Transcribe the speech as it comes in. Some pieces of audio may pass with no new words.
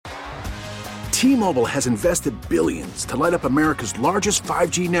T-Mobile has invested billions to light up America's largest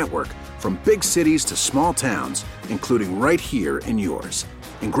 5G network, from big cities to small towns, including right here in yours.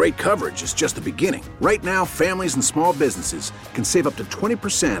 And great coverage is just the beginning. Right now, families and small businesses can save up to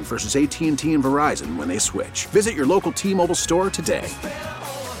 20% versus AT&T and Verizon when they switch. Visit your local T-Mobile store today.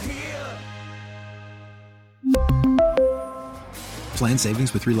 Plan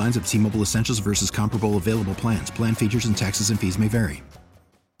savings with 3 lines of T-Mobile Essentials versus comparable available plans. Plan features and taxes and fees may vary.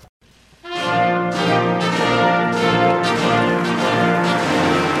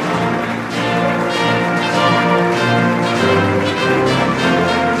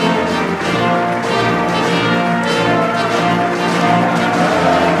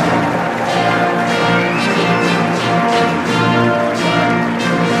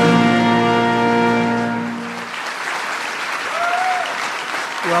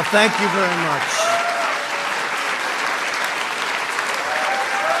 Well, thank you very much.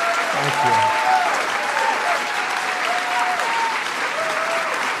 Thank you.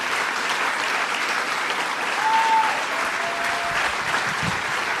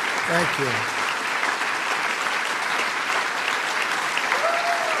 Thank you.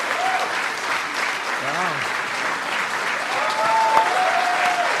 Wow.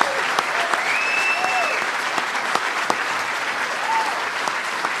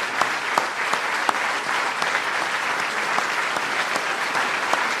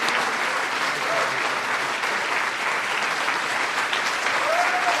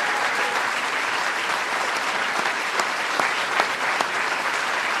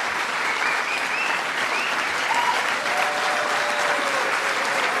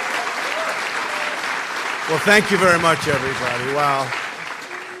 Well, thank you very much, everybody. Wow.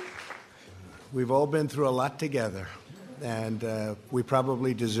 We've all been through a lot together, and we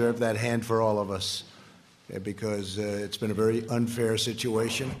probably deserve that hand for all of us because it's been a very unfair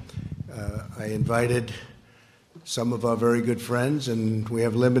situation. I invited some of our very good friends, and we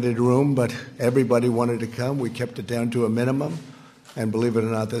have limited room, but everybody wanted to come. We kept it down to a minimum, and believe it or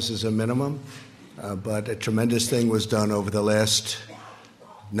not, this is a minimum. But a tremendous thing was done over the last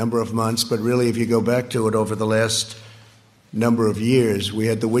number of months, but really, if you go back to it over the last number of years, we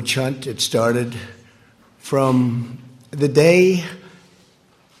had the witch hunt. It started from the day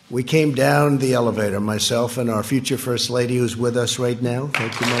we came down the elevator, myself and our future First Lady, who's with us right now.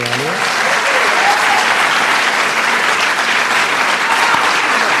 Thank you, Melania.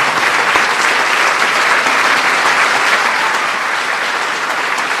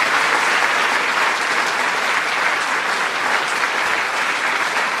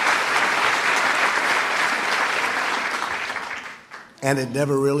 And it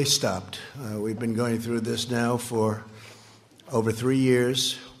never really stopped. We've been going through this now for over 3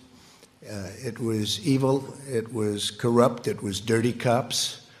 years. It was evil, it was corrupt, it was dirty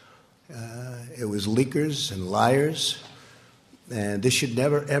cops, it was leakers and liars. And this should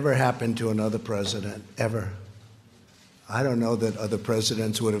never, ever happen to another president, ever. I don't know that other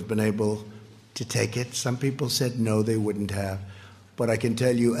presidents would have been able to take it. Some people said no, they wouldn't have. But I can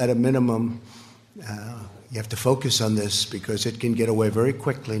tell you, at a minimum, you have to focus on this because it can get away very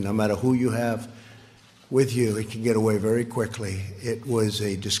quickly. No matter who you have with you, it can get away very quickly. It was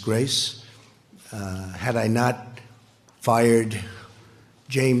a disgrace. Had I not fired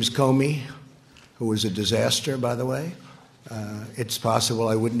James Comey, who was a disaster, by the way, it's possible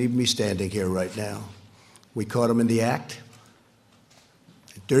I wouldn't even be standing here right now. We caught him in the act.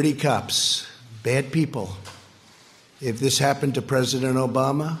 Dirty cops, bad people. If this happened to President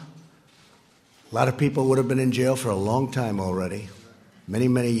Obama, a lot of people would have been in jail for a long time already, many,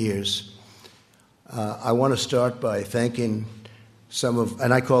 many years. I want to start by thanking some of,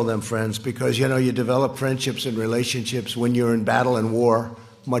 and I call them friends, because, you know, you develop friendships and relationships when you're in battle and war,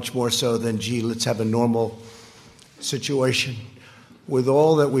 much more so than, gee, let's have a normal situation. With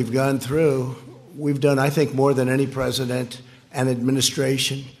all that we've gone through, we've done, I think, more than any president and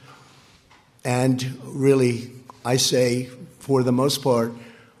administration. And really, I say, for the most part,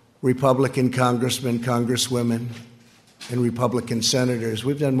 Republican congressmen, congresswomen, and Republican senators.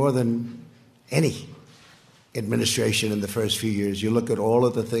 We've done more than any administration in the first few years. You look at all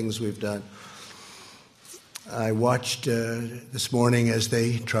of the things we've done. I watched this morning as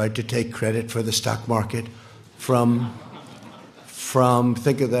they tried to take credit for the stock market from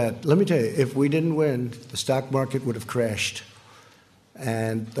think of that. Let me tell you, if we didn't win, the stock market would have crashed.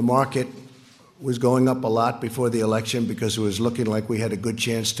 And the market was going up a lot before the election because it was looking like we had a good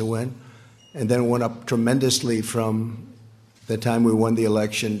chance to win, and then went up tremendously from the time we won the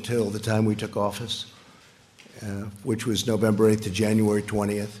election till the time we took office, which was November 8th to January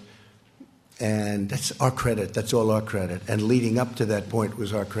 20th. And that's our credit. That's all our credit. And leading up to that point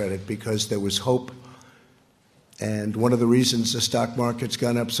was our credit because there was hope. And one of the reasons the stock market's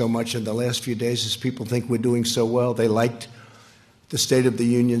gone up so much in the last few days is people think we're doing so well. They liked the State of the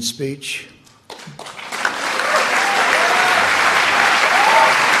Union speech.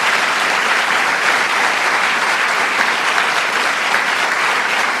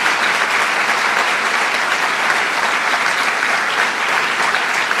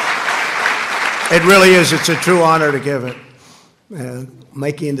 It really is. It's a true honor to give it.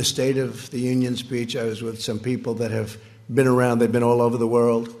 Making the State of the Union speech, I was with some people that have been around. They've been all over the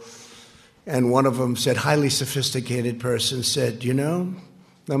world. And one of them said, highly sophisticated person, said, you know,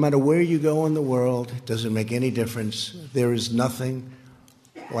 no matter where you go in the world, it doesn't make any difference. There is nothing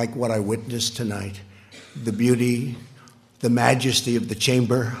like what I witnessed tonight. The beauty, the majesty of the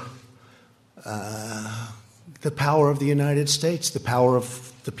chamber, the power of the United States, the power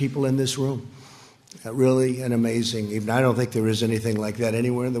of the people in this room. Really an amazing, even I don't think there is anything like that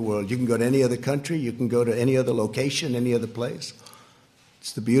anywhere in the world. You can go to any other country, you can go to any other location, any other place.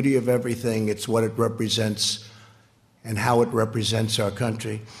 It's the beauty of everything. It's what it represents and how it represents our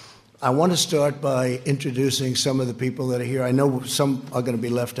country. I want to start by introducing some of the people that are here. I know some are going to be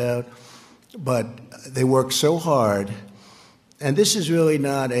left out, but they work so hard. And this is really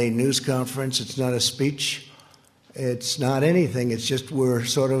not a news conference. It's not a speech. It's not anything. It's just we're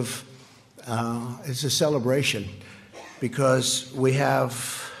sort of it's a celebration because we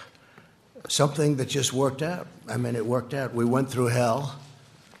have something that just worked out. I mean, it worked out. We went through hell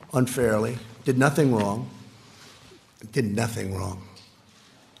unfairly, did nothing wrong, did nothing wrong.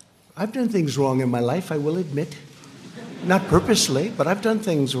 I've done things wrong in my life, I will admit. Not purposely, but I've done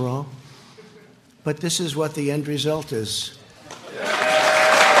things wrong. But this is what the end result is.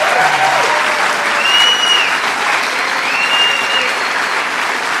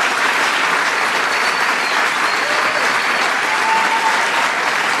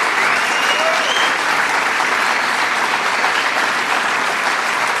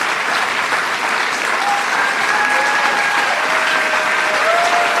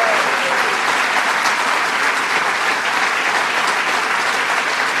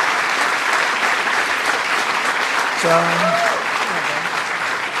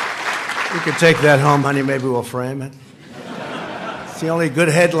 You can take that home, honey. Maybe we'll frame it. It's the only good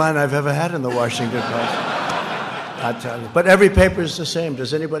headline I've ever had in the Washington Post. I tell you. But every paper is the same.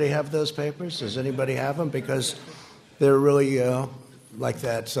 Does anybody have those papers? Does anybody have them? Because they're really like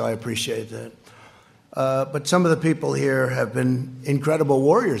that, so I appreciate that. But some of the people here have been incredible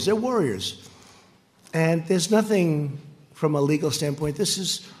warriors. They're warriors. And there's nothing from a legal standpoint. This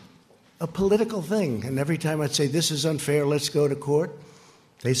is a political thing. And every time I'd say, this is unfair, let's go to court,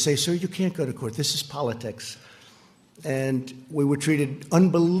 they say, sir, you can't go to court. This is politics. And we were treated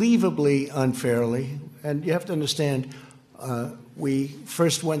unbelievably unfairly. And you have to understand, we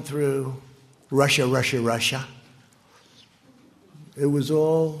first went through Russia. It was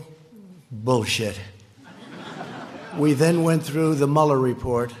all bullshit. We then went through the Mueller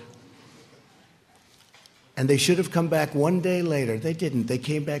report. And they should have come back one day later. They didn't. They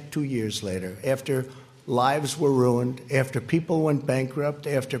came back 2 years later, after lives were ruined, after people went bankrupt,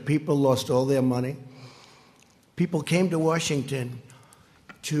 after people lost all their money. People came to Washington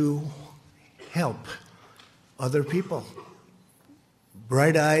to help other people.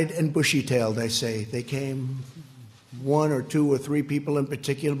 Bright-eyed and bushy-tailed, I say. They came, 1 or 2 or 3 people in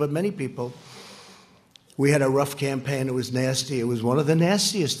particular, but many people. We had a rough campaign. It was nasty. It was one of the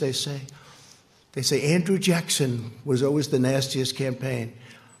nastiest, they say. They say Andrew Jackson was always the nastiest campaign.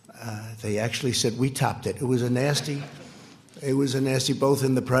 They actually said we topped it. It was a nasty both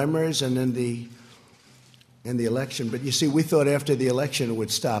in the primaries and in the election. But you see, we thought after the election it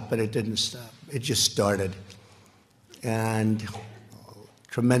would stop, but it didn't stop. It just started. And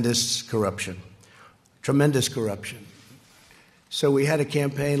tremendous corruption. So we had a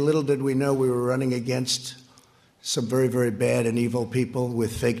campaign. Little did we know we were running against some very, very bad and evil people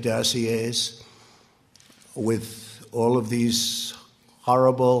with fake dossiers, with all of these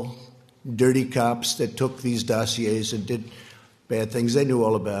horrible, dirty cops that took these dossiers and did bad things. They knew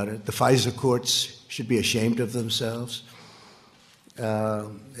all about it. The FISA courts should be ashamed of themselves.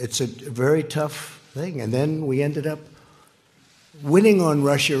 It's a very tough thing. And then we ended up winning on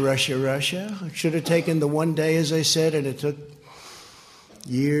Russia. It should have taken the one day, as I said, and it took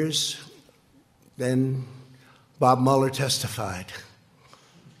years. Then Bob Mueller testified.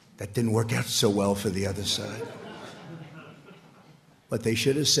 That didn't work out so well for the other side. But they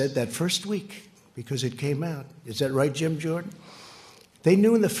should have said that first week, because it came out. Is that right, Jim Jordan? They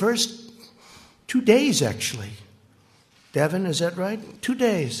knew in the first 2 days, actually, Devin, is that right? 2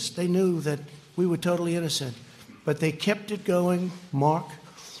 days. They knew that we were totally innocent. But they kept it going, Mark.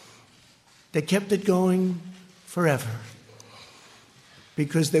 They kept it going forever.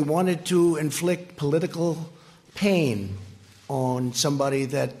 Because they wanted to inflict political pain on somebody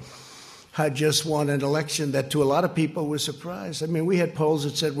that had just won an election that to a lot of people was surprised. I mean, we had polls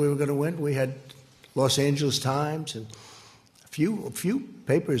that said we were going to win. We had Los Angeles Times and a few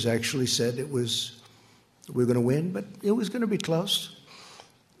papers actually said we were going to win, but it was going to be close.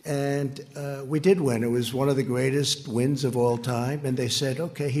 And we did win. It was one of the greatest wins of all time. And they said,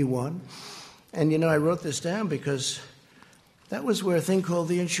 okay, he won. And, you know, I wrote this down because that was where a thing called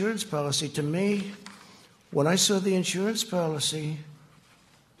the insurance policy. To me, when I saw the insurance policy,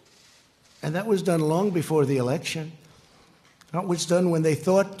 and that was done long before the election, that was done when they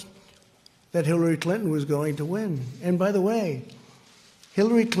thought that Hillary Clinton was going to win. And by the way,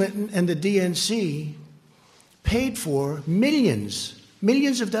 Hillary Clinton and the DNC paid for millions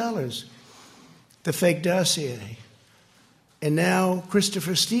of dollars, the fake dossier. And now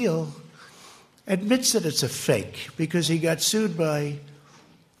Christopher Steele admits that it's a fake because he got sued by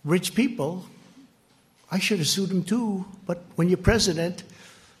rich people. I should have sued him too, but when you're president,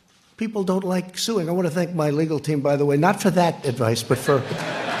 people don't like suing. I want to thank my legal team, by the way, not for that advice, but for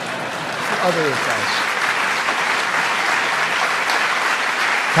other advice.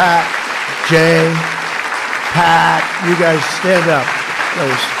 Pat, Jay, Pat, you guys stand up,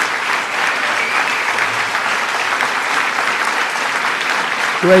 please.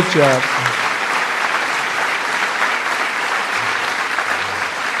 Great job.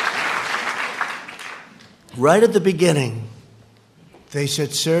 Right at the beginning, they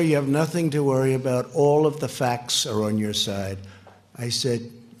said, sir, you have nothing to worry about. All of the facts are on your side. I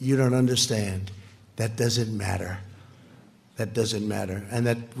said, you don't understand. That doesn't matter. That doesn't matter. And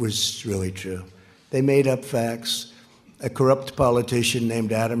that was really true. They made up facts. A corrupt politician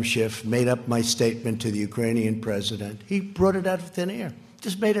named Adam Schiff made up my statement to the Ukrainian president. He brought it out of thin air,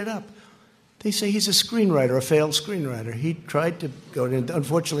 just made it up. They say he's a screenwriter, a failed screenwriter. He tried to go into,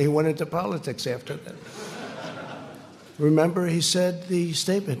 unfortunately, he went into politics after that. Remember, he said the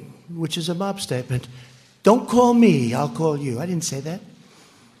statement, which is a mob statement, don't call me, I'll call you. I didn't say that.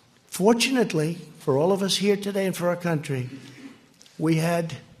 Fortunately, for all of us here today and for our country, we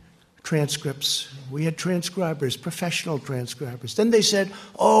had transcripts. We had transcribers, professional transcribers. Then they said,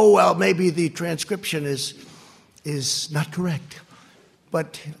 oh, well, maybe the transcription is not correct.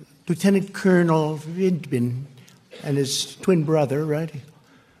 But Lieutenant Colonel Vindman and his twin brother, right?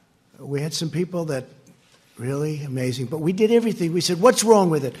 We had some people that really amazing. But we did everything. We said, what's wrong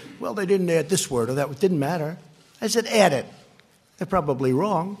with it? Well, they didn't add this word or that. It didn't matter. I said, add it. They're probably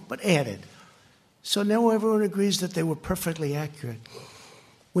wrong, but add it. So now everyone agrees that they were perfectly accurate.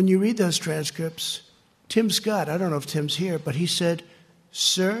 When you read those transcripts, Tim Scott, I don't know if Tim's here, but he said,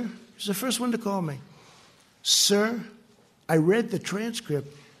 sir, he's the first one to call me. Sir, I read the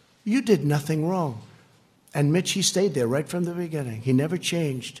transcript. You did nothing wrong. And Mitch, he stayed there right from the beginning. He never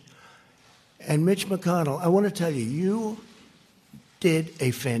changed. And Mitch McConnell, I want to tell you, you did a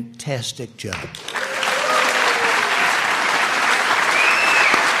fantastic job.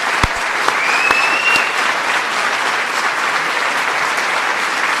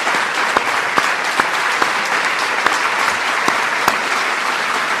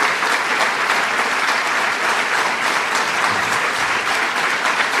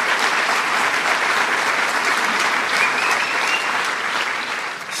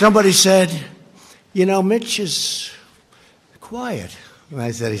 Somebody said, you know, Mitch is quiet. And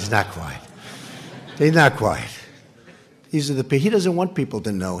I said, he's not quiet. He's not quiet. He doesn't want people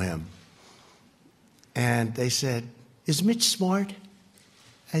to know him. And they said, is Mitch smart?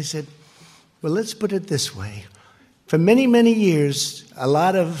 I said, well, let's put it this way. For many, many years, a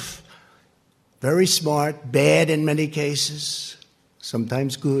lot of very smart, bad in many cases,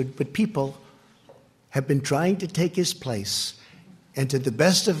 sometimes good, but people have been trying to take his place. And to the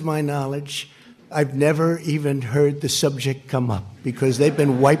best of my knowledge, I've never even heard the subject come up because they've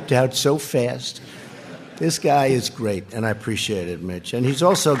been wiped out so fast. This guy is great, and I appreciate it, Mitch. And he's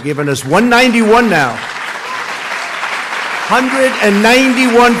also given us 191 now.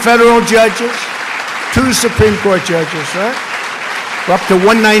 191 federal judges, 2 Supreme Court judges, right? We're up to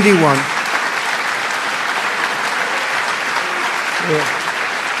 191. Yeah.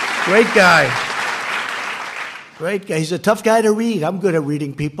 Great guy. Great guy. He's a tough guy to read. I'm good at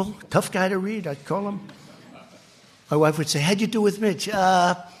reading people. Tough guy to read, I'd call him. My wife would say, how'd you do with Mitch?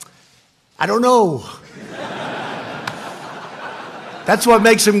 I don't know. That's what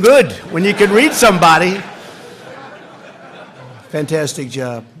makes him good, when you can read somebody. Fantastic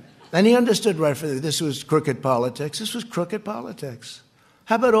job. And he understood right from this was crooked politics. This was crooked politics.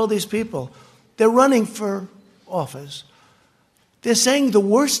 How about all these people? They're running for office. They're saying the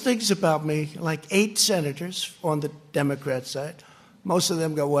worst things about me, like 8 senators on the Democrat side. Most of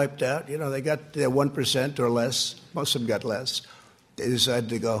them got wiped out. You know, they got their 1% or less. Most of them got less. They decided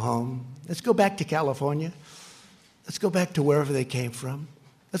to go home. Let's go back to California. Let's go back to wherever they came from.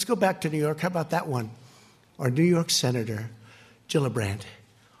 Let's go back to New York. How about that one? Our New York Senator, Gillibrand.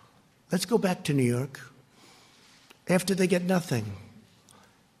 Let's go back to New York after they get nothing.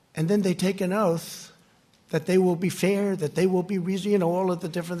 And then they take an oath that they will be fair, that they will be reasonable, you know, all of the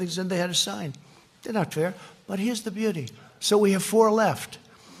different things, and they had to sign. They're not fair, but here's the beauty. So we have 4 left.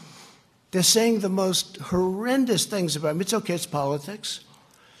 They're saying the most horrendous things about me. It's okay, it's politics.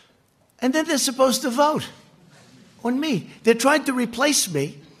 And then they're supposed to vote on me. They're trying to replace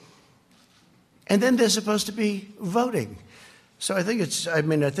me, and then they're supposed to be voting. So I think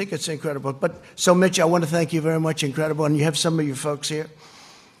it's incredible. But so, Mitch, I want to thank you very much, incredible. And you have some of your folks here,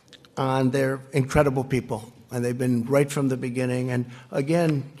 and they're incredible people, and they've been right from the beginning. And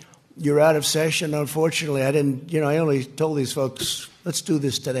again, you're out of session. Unfortunately, I only told these folks, let's do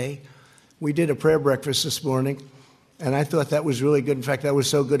this today. We did a prayer breakfast this morning, and I thought that was really good. In fact, that was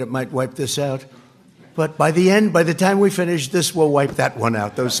so good it might wipe this out. But by the time we finish, this will wipe that one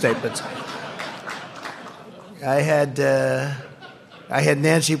out, those statements. I had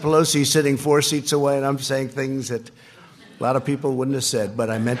Nancy Pelosi sitting 4 seats away, and I'm saying things that a lot of people wouldn't have said, but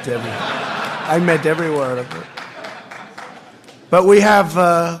I meant every word of it. But we have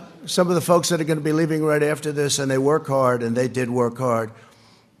some of the folks that are going to be leaving right after this, and they work hard, and they did work hard.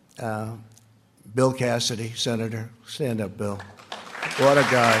 Bill Cassidy, Senator. Stand up, Bill. What a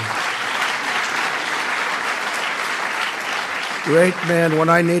guy. Great man. When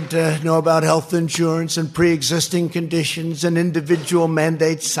I need to know about health insurance and pre-existing conditions and individual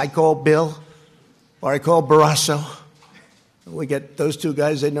mandates, I call Bill, or I call Barrasso. We get those 2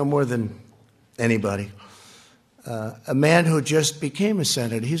 guys, they know more than anybody. A man who just became a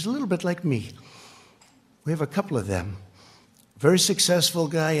senator. He's a little bit like me. We have a couple of them. Very successful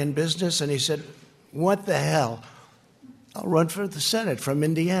guy in business, and he said, what the hell? I'll run for the Senate from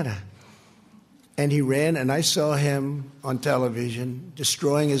Indiana. And he ran, and I saw him on television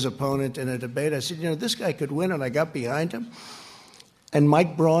destroying his opponent in a debate. I said, this guy could win, and I got behind him. And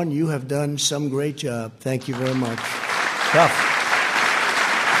Mike Braun, you have done some great job. Thank you very much. Tough.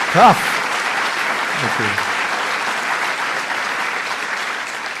 Thank you.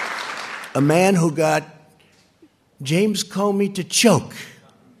 A man who got James Comey to choke,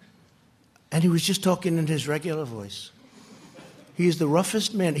 and he was just talking in his regular voice. He's the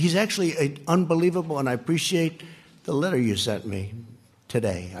roughest man. He's actually unbelievable, and I appreciate the letter you sent me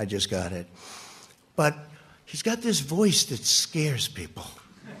today. I just got it. But he's got this voice that scares people.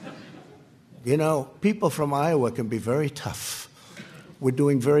 People from Iowa can be very tough. We're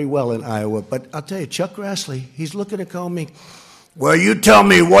doing very well in Iowa. But I'll tell you, Chuck Grassley, he's looking at Comey. Well, you tell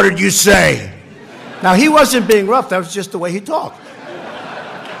me, what did you say? Now, he wasn't being rough. That was just the way he talked.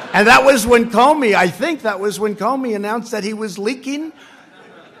 And that was when Comey announced that he was leaking,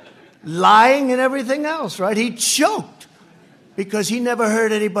 lying, and everything else, right? He choked because he never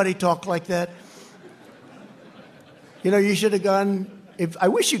heard anybody talk like that. You should have gone, I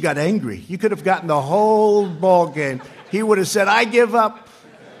wish you got angry. You could have gotten the whole ball game. He would have said, I give up.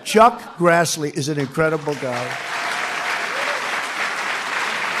 Chuck Grassley is an incredible guy.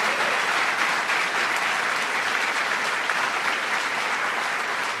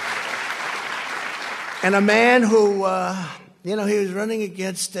 And a man who, he was running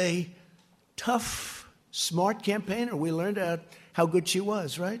against a tough, smart campaigner. We learned out how good she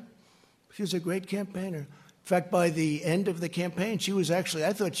was, right? She was a great campaigner. In fact, by the end of the campaign,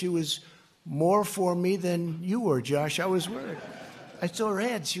 I thought she was more for me than you were, Josh. I was worried. I saw her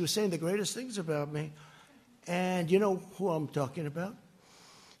ads. She was saying the greatest things about me. And you know who I'm talking about?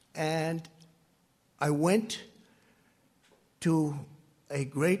 And I went to a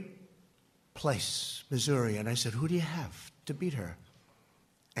great place, Missouri, and I said, who do you have to beat her?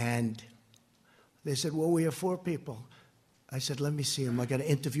 And they said, well, we have 4 people. I said, let me see them. I got to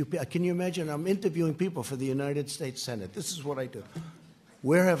interview people. Can you imagine? I'm interviewing people for the United States Senate. This is what I do.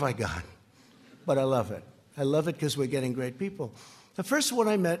 Where have I gone? But I love it. I love it because we're getting great people. The first one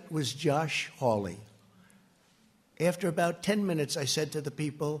I met was Josh Hawley. After about 10 minutes, I said to the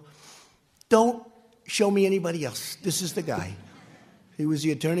people, don't show me anybody else. This is the guy. He was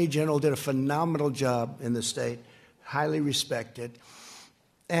the Attorney General, did a phenomenal job in the state, highly respected.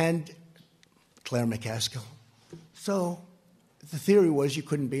 And Claire McCaskill. So the theory was you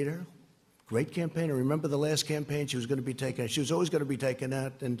couldn't beat her. great campaigner. Remember the last campaign? She was going to be taken. She was always going to be taken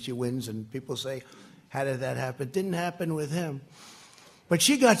out, and she wins. And people say, "How did that happen?" It didn't happen with him. But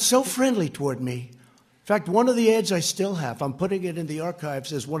she got so friendly toward me. In fact, one of the ads I still have, I'm putting it in the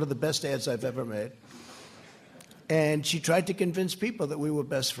archives as one of the best ads I've ever made. And she tried to convince people that we were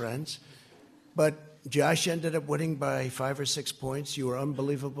best friends. But Josh ended up winning by 5 or 6 points. You were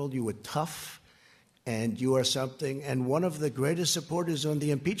unbelievable. You were tough. And you are something. And one of the greatest supporters on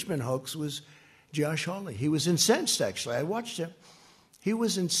the impeachment hoax was Josh Hawley. He was incensed, actually. I watched him. He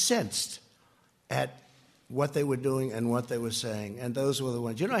was incensed at what they were doing and what they were saying. And those were the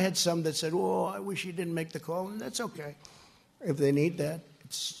ones. You know, I had some that said, "Oh, I wish he didn't make the call." And that's okay. If they need that,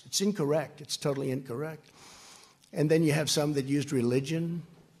 it's incorrect. It's totally incorrect. And then you have some that used religion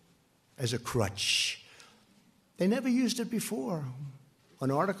as a crutch. They never used it before.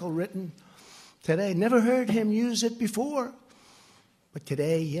 An article written today, never heard him use it before. But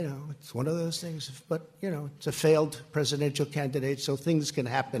today, you know, it's one of those things. But, you know, it's a failed presidential candidate, so things can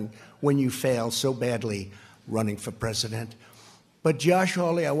happen when you fail so badly running for president. But Josh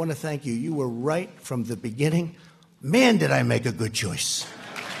Hawley, I want to thank you. You were right from the beginning. Man, did I make a good choice.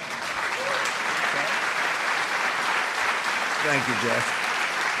 Thank you,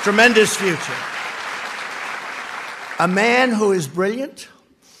 Josh. Tremendous future. A man who is brilliant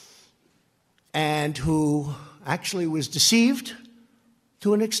and who actually was deceived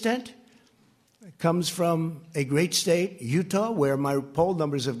to an extent, comes from a great state, Utah, where my poll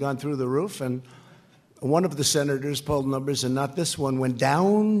numbers have gone through the roof, and one of the senators' poll numbers, and not this one, went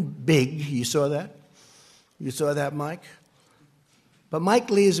down big. You saw that? You saw that, Mike? But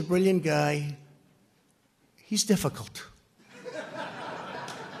Mike Lee is a brilliant guy. He's difficult.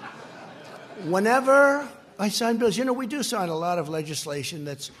 Whenever I sign bills, you know, we do sign a lot of legislation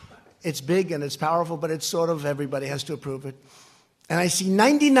it's big and it's powerful, but it's sort of everybody has to approve it. And I see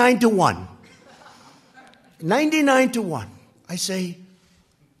 99 to 1. 99 to 1. I say,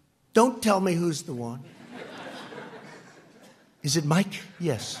 don't tell me who's the one. Is it Mike?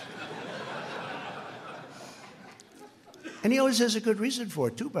 Yes. And he always has a good reason for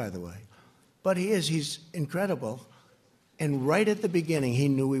it, too, by the way. But he's incredible. And right at the beginning, he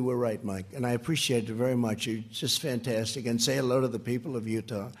knew we were right, Mike. And I appreciate it very much. You're just fantastic. And say hello to the people of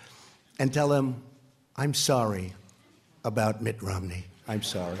Utah and tell them, I'm sorry about Mitt Romney. I'm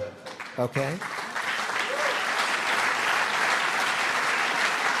sorry. Okay?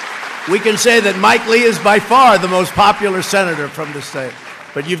 We can say that Mike Lee is by far the most popular senator from the state.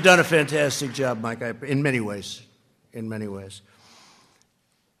 But you've done a fantastic job, Mike, in many ways. In many ways.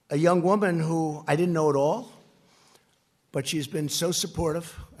 A young woman who I didn't know at all, but she's been so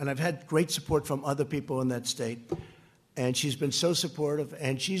supportive, and I've had great support from other people in that state, and she's been so supportive,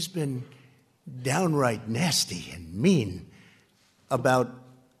 and she's been downright nasty and mean about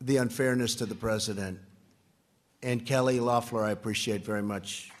the unfairness to the president. And Kelly Loeffler, I appreciate very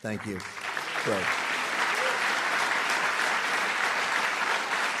much. Thank you. Great.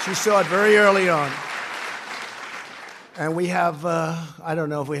 She saw it very early on. And we have, I don't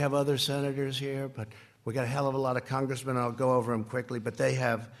know if we have other senators here, but we got a hell of a lot of congressmen. I'll go over them quickly, but they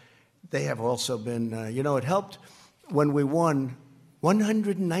have also been, you know, it helped when we won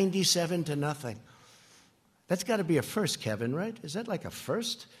 197 to nothing. That's got to be a first, Kevin, right? Is that like a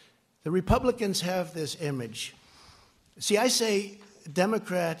first? The Republicans have this image. See, I say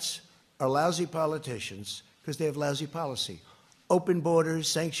Democrats are lousy politicians because they have lousy policy. Open borders,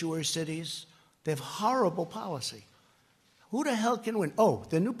 sanctuary cities, they have horrible policy. Who the hell can win? Oh,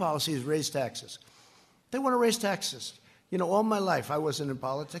 the new policy is raise taxes. They want to raise taxes. You know, all my life I wasn't in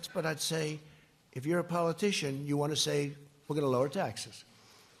politics, but I'd say, if you're a politician, you want to say, we're going to lower taxes.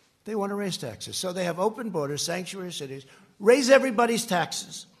 They want to raise taxes. So they have open borders, sanctuary cities, raise everybody's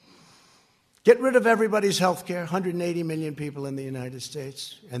taxes, get rid of everybody's health care, 180 million people in the United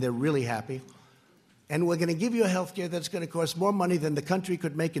States, and they're really happy. And we're going to give you a health care that's going to cost more money than the country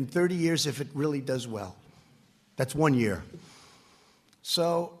could make in 30 years if it really does well. That's 1 year.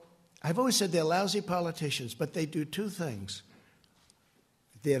 So I've always said they're lousy politicians, but they do two things.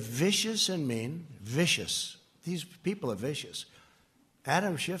 They're vicious and mean. Vicious. These people are vicious.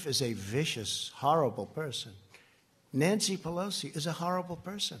 Adam Schiff is a vicious, horrible person. Nancy Pelosi is a horrible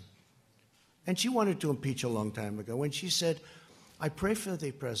person. And she wanted to impeach a long time ago when she said, I pray for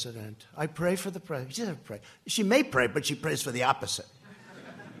the president. I pray for the president. She doesn't pray. She may pray, but she prays for the opposite.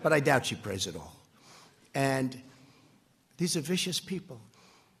 But I doubt she prays at all. And these are vicious people.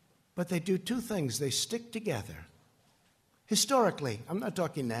 But they do two things. They stick together. Historically, I'm not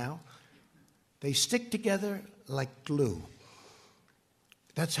talking now. They stick together like glue.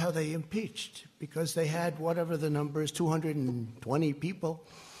 That's how they impeached, because they had whatever the number is, 220 people.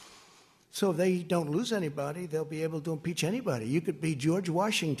 So if they don't lose anybody, they'll be able to impeach anybody. You could be George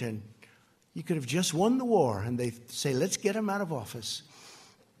Washington. You could have just won the war, and they say, let's get him out of office.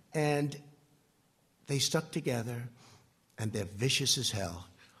 And they stuck together, and they're vicious as hell.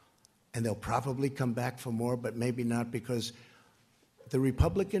 And they'll probably come back for more, but maybe not, because the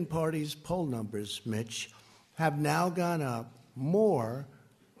Republican Party's poll numbers, Mitch, have now gone up more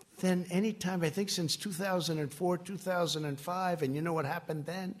than any time, I think, since 2004, 2005. And you know what happened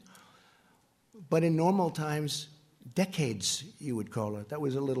then? But in normal times, decades, you would call it. That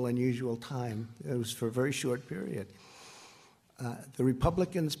was a little unusual time. It was for a very short period. The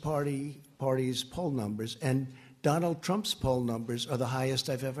Republicans' party's poll numbers and Donald Trump's poll numbers are the highest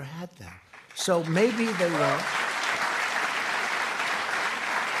I've ever had there. So maybe they won't.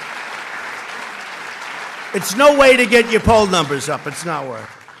 It's no way to get your poll numbers up. It's not worth it.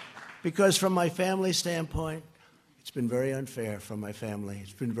 Because from my family standpoint, it's been very unfair for my family.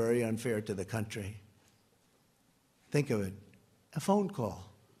 It's been very unfair to the country. Think of it. A phone call.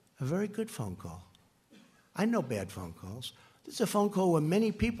 A very good phone call. I know bad phone calls. This is a phone call where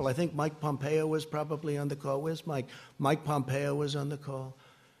many people, I think Mike Pompeo was probably on the call. Where's Mike? Mike Pompeo was on the call.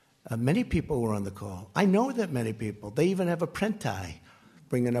 Many people were on the call. I know that many people. They even have apprenti,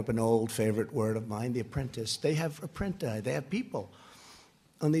 bringing up an old favorite word of mine, the apprentice. They have apprenti. They have people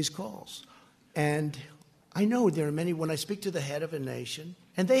on these calls. And I know there are many, when I speak to the head of a nation,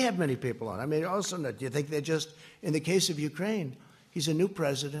 and they have many people on. I mean, also, do you think they're just, in the case of Ukraine, he's a new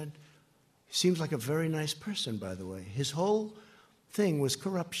president. He seems like a very nice person, by the way. His whole thing was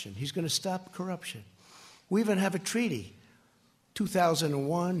corruption. He's going to stop corruption. We even have a treaty, 2001,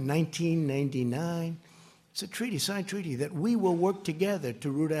 1999. It's a treaty, signed treaty, that we will work together to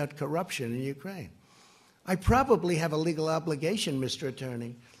root out corruption in Ukraine. I probably have a legal obligation, Mr.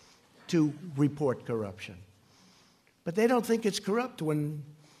 Attorney, to report corruption. But they don't think it's corrupt when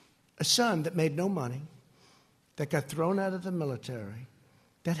a son that made no money, that got thrown out of the military,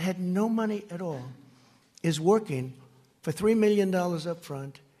 that had no money at all, is working for $3 million up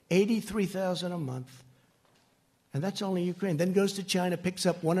front, $83,000 a month, and that's only Ukraine. Then goes to China, picks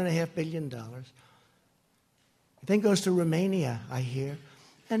up $1.5 billion. Then goes to Romania, I hear,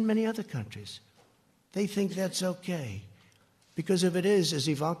 and many other countries. They think that's okay. Because if it is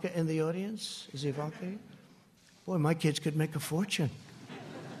Ivanka in the audience? Is Ivanka here? Boy, my kids could make a fortune.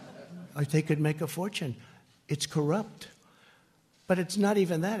 They could make a fortune. It's corrupt. But it's not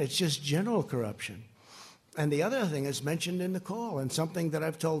even that. It's just general corruption. And the other thing is mentioned in the call, and something that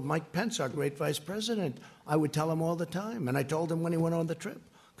I've told Mike Pence, our great vice president, I would tell him all the time. And I told him when he went on the trip,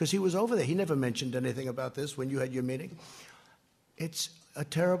 because he was over there. He never mentioned anything about this when you had your meeting. It's a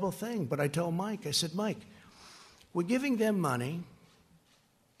terrible thing. But I told Mike, I said, Mike, we're giving them money,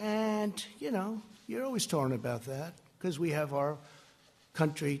 and, you know, you're always torn about that, because we have our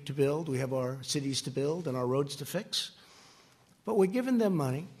country to build, we have our cities to build, and our roads to fix. But we're giving them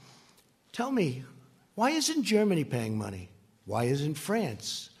money. Tell me, why isn't Germany paying money? Why isn't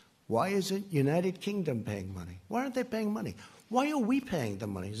France? Why isn't United Kingdom paying money? Why aren't they paying money? Why are we paying the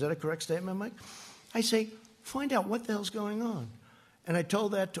money? Is that a correct statement, Mike? I say, find out what the hell's going on. And I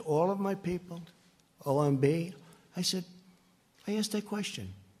told that to all of my people, OMB. I said, I asked that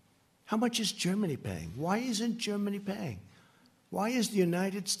question. How much is Germany paying? Why isn't Germany paying? Why is the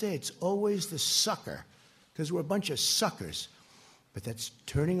United States always the sucker? Because we're a bunch of suckers. But that's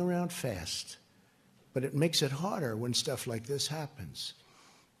turning around fast. But it makes it harder when stuff like this happens,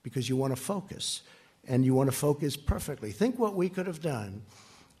 because you want to focus, and you want to focus perfectly. Think what we could have done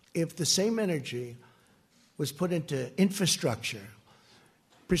if the same energy was put into infrastructure,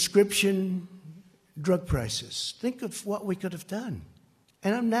 prescription drug prices. Think of what we could have done.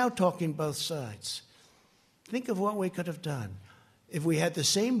 And I'm now talking both sides. Think of what we could have done if we had the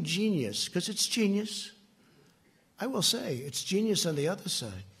same genius, because it's genius. I will say, it's genius on the other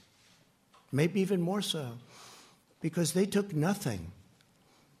side. Maybe even more so, because they took nothing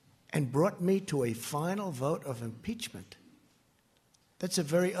and brought me to a final vote of impeachment. That's a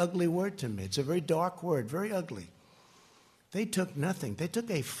very ugly word to me. It's a very dark word, very ugly. They took nothing. They took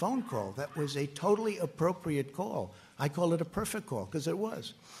a phone call that was a totally appropriate call. I call it a perfect call, because it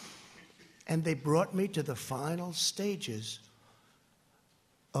was. And they brought me to the final stages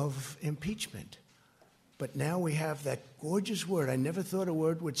of impeachment. But now we have that gorgeous word. I never thought a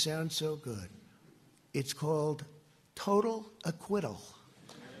word would sound so good. It's called total acquittal.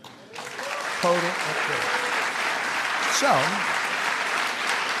 Total acquittal.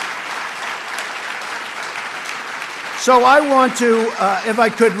 So I want to, if I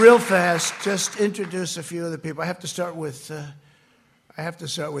could, real fast, just introduce a few of the people. I have to start with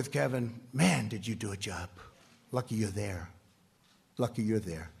Kevin. Man, did you do a job? Lucky you're there. Lucky you're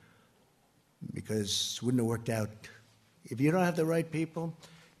there. because it wouldn't have worked out. If you don't have the right people,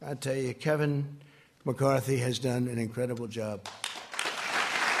 I tell you, Kevin McCarthy has done an incredible job.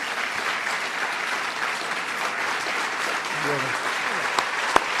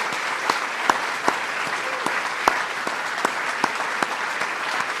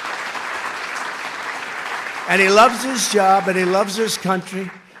 And he loves his job, and he loves his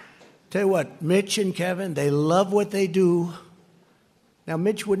country. Tell you what, Mitch and Kevin, they love what they do. Now,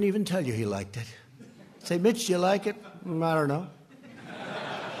 Mitch wouldn't even tell you he liked it. Say, Mitch, do you like it? I don't know.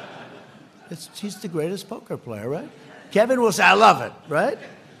 He's the greatest poker player, right? Kevin will say, I love it, right?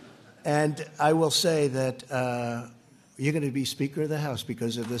 And I will say that you're going to be Speaker of the House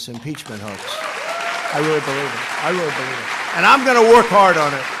because of this impeachment hoax. I really believe it. I really believe it. And I'm going to work hard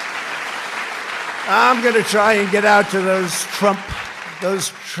on it. I'm going to try and get out to those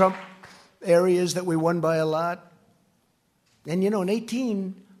Trump areas that we won by a lot. And, in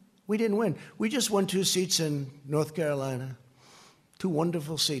 18, we didn't win. We just won 2 seats in North Carolina, 2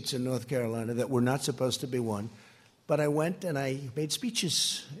 wonderful seats in North Carolina that were not supposed to be won. But I went and I made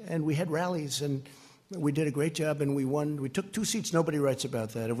speeches, and we had rallies, and we did a great job, and we won. We took 2 seats. Nobody writes about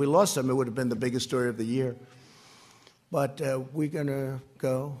that. If we lost them, it would have been the biggest story of the year. But we're going to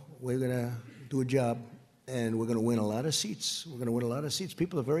go. We're going to do a job, and we're going to win a lot of seats. We're going to win a lot of seats.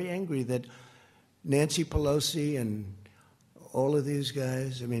 People are very angry that Nancy Pelosi and all of these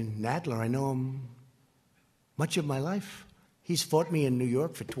guys, Nadler, I know him much of my life. He's fought me in New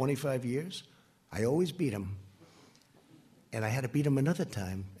York for 25 years. I always beat him. And I had to beat him another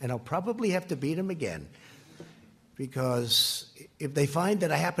time, and I'll probably have to beat him again. Because if they find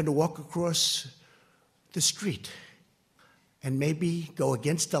that I happen to walk across the street and maybe go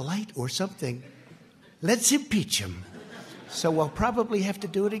against a light or something, let's impeach him. So we'll probably have to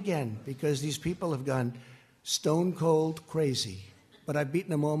do it again because these people have gone stone cold crazy. But I've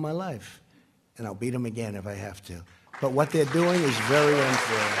beaten them all my life, and I'll beat them again if I have to. But what they're doing is very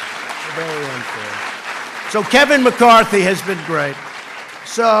unfair, very unfair. So Kevin McCarthy has been great.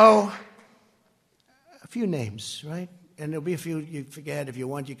 So a few names, right? And there'll be a few you forget. If you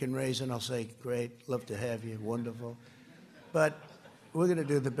want, you can raise, and I'll say, great, love to have you, wonderful. But we're going to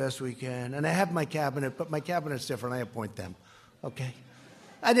do the best we can. And I have my cabinet, but my cabinet's different. I appoint them, okay?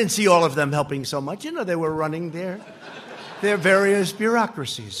 I didn't see all of them helping so much. They were running their various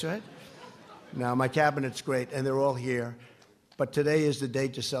bureaucracies, right? Now, my cabinet's great, and they're all here. But today is the day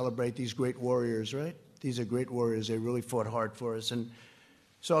to celebrate these great warriors, right? These are great warriors. They really fought hard for us. And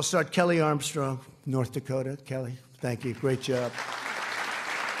so I'll start Kelly Armstrong, North Dakota. Kelly, thank you. Great job.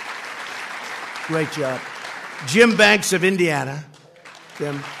 Great job. Jim Banks of Indiana.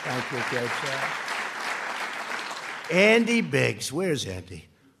 Jim, thank you. Great job. Andy Biggs. Where's Andy?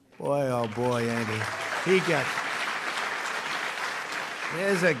 Boy, oh boy, Andy.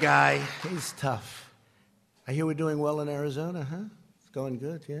 There's a guy. He's tough. I hear we're doing well in Arizona, huh? It's going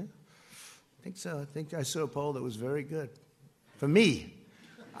good, yeah? I think so. I think I saw a poll that was very good. For me,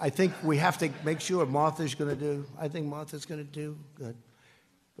 I think we have to make sure Martha's going to do. I think Martha's going to do good.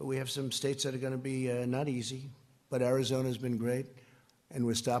 But we have some states that are going to be not easy. But Arizona's been great. And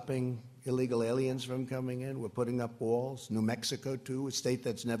we're stopping illegal aliens from coming in. We're putting up walls. New Mexico, too, a state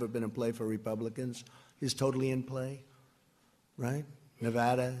that's never been in play for Republicans, is totally in play, right?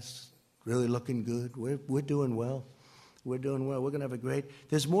 Nevada is really looking good. We're doing well. We're doing well. We're going to have a great...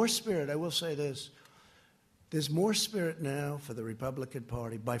 There's more spirit. I will say this. There's more spirit now for the Republican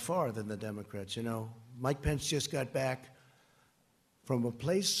Party, by far, than the Democrats. Mike Pence just got back from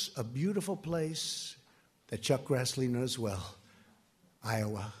a beautiful place that Chuck Grassley knows well,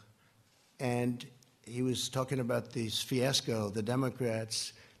 Iowa. And he was talking about this fiasco, the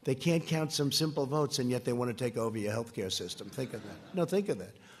Democrats. They can't count some simple votes, and yet they want to take over your health care system. Think of that. No, think of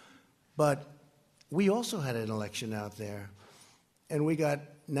that. But we also had an election out there, and we got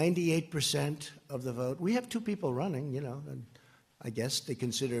 98% of the vote. We have 2 people running, and I guess they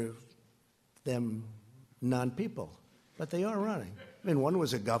consider them non-people, but they are running. One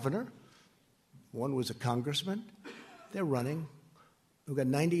was a governor, one was a congressman. They're running. We've got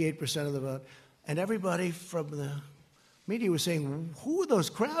 98% of the vote. And everybody from the media was saying, who are those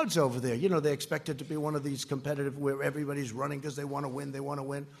crowds over there? They expect it to be one of these competitive where everybody's running because they want to win,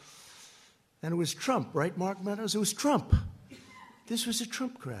 And it was Trump, right, Mark Meadows? It was Trump. This was a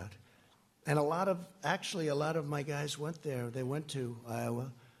Trump crowd. And a lot of my guys went there. They went to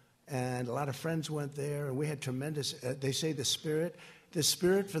Iowa, and a lot of friends went there, and we had tremendous, they say the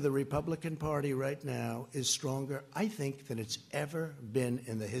spirit for the Republican Party right now is stronger, I think, than it's ever been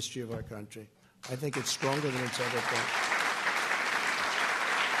in the history of our country. I think it's stronger than it's ever been.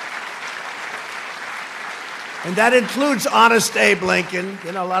 And that includes Honest Abe Lincoln.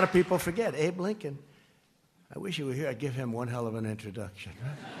 You know, a lot of people forget Abe Lincoln. I wish he were here. I'd give him one hell of an introduction.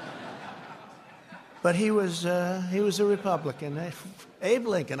 But he was a Republican. Abe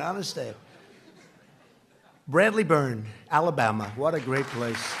Lincoln, Honest Abe. Bradley Byrne, Alabama. What a great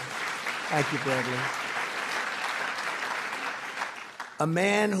place. Thank you, Bradley. A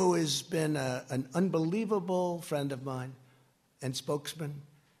man who has been an unbelievable friend of mine and spokesman,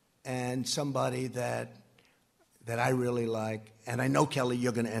 and somebody that I really like. And I know, Kelly,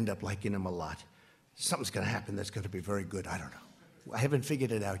 you're going to end up liking him a lot. Something's going to happen that's going to be very good. I don't know. I haven't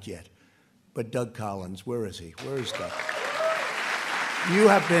figured it out yet. But Doug Collins, where is he? Where is Doug? You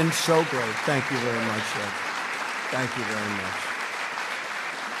have been so great. Thank you very much, Doug. Thank you very much.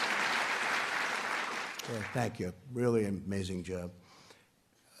 Yeah, thank you. Really amazing job.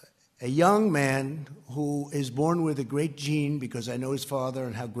 A young man who is born with a great gene, because I know his father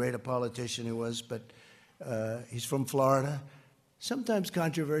and how great a politician he was, but he's from Florida. Sometimes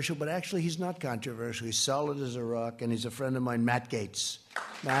controversial, but actually he's not controversial. He's solid as a rock, and he's a friend of mine, Matt Gaetz.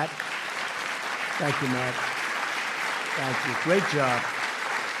 Matt? Thank you, Matt. Thank you. Great job.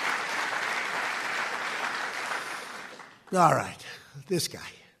 All right, this guy.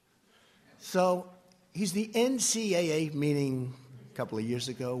 So he's the NCAA, meaning a couple of years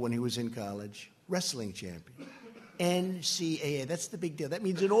ago when he was in college, wrestling champion. NCAA, that's the big deal. That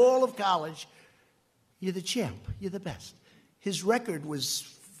means in all of college, you're the champ. You're the best. His record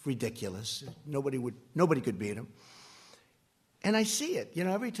was ridiculous. Nobody could beat him. And I see it, you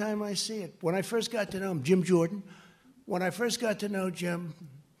know, every time I see it. When I first got to know him, Jim Jordan, when I first got to know Jim,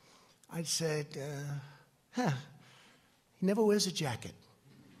 I said, he never wears a jacket.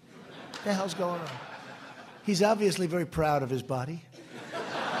 What the hell's going on? He's obviously very proud of his body.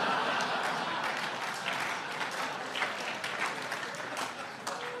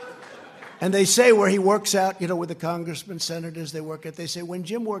 And they say where he works out, you know, with the congressmen, senators, they work out, they say when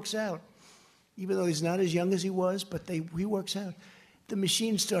Jim works out, even though he's not as young as he was, but he works out, the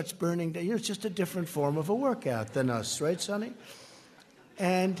machine starts burning down. You know, it's just a different form of a workout than us, right, Sonny?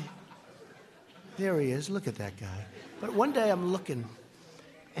 And there he is. Look at that guy. But one day I'm looking,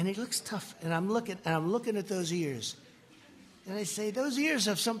 and he looks tough, and I'm looking at those ears. And I say, those ears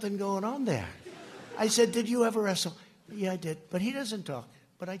have something going on there. I said, did you ever wrestle? Yeah, I did. But he doesn't talk.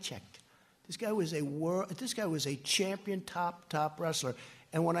 But I checked. This guy was a champion, top wrestler.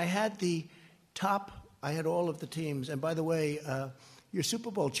 And when I had I had all of the teams. And by the way, your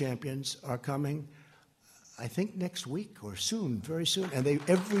Super Bowl champions are coming, I think next week or soon, very soon. And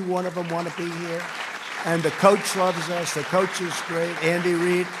every one of them want to be here. And the coach loves us. The coach is great, Andy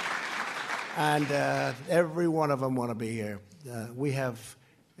Reid. And every one of them want to be here. We have,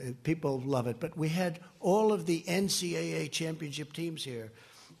 people love it. But we had all of the NCAA championship teams here.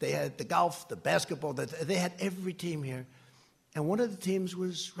 They had the golf, the basketball. They had every team here. And one of the teams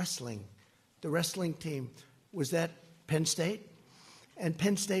was wrestling. The wrestling team was at Penn State. And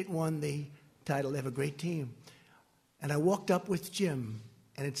Penn State won the title. They have a great team. And I walked up with Jim,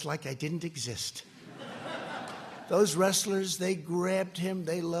 and it's like I didn't exist. Those wrestlers, they grabbed him.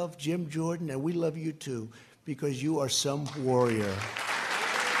 They loved Jim Jordan, and we love you too, because you are some warrior.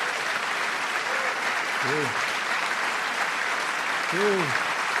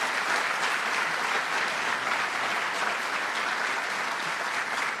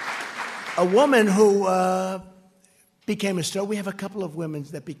 A woman who became a star. We have a couple of women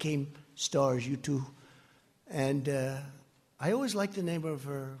that became stars, you two. And I always liked the name of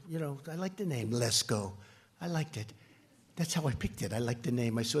her, you know, I liked the name, Lesko. I liked it. That's how I picked it. I liked the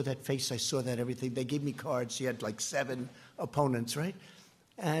name. I saw that face. I saw that everything. They gave me cards. She had like 7 opponents, right?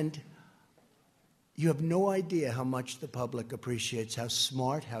 And you have no idea how much the public appreciates how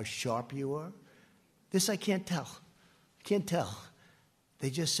smart, how sharp you are. This I can't tell. I can't tell.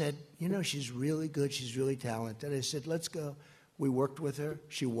 They just said, you know, she's really good. She's really talented. I said, let's go. We worked with her.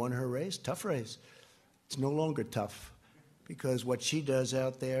 She won her race. Tough race. It's no longer tough because what she does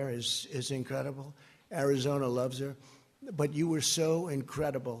out there is incredible. Arizona loves her. But you were so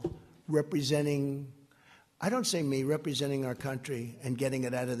incredible representing, I don't say me, representing our country and getting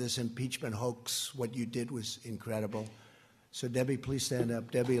it out of this impeachment hoax. What you did was incredible. So, Debbie, please stand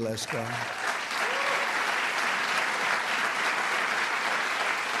up. Debbie Lesko.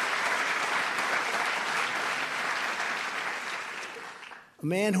 A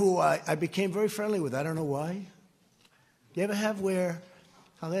man who I became very friendly with. I don't know why. You ever have where,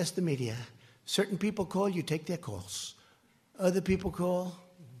 I'll ask the media, certain people call, you take their calls. Other people call,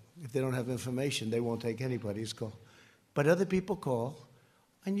 if they don't have information, they won't take anybody's call. But other people call,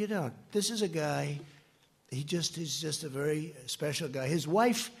 and you don't. This is a guy, he's just a very special guy. His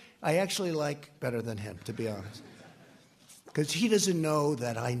wife I actually like better than him, to be honest. Because he doesn't know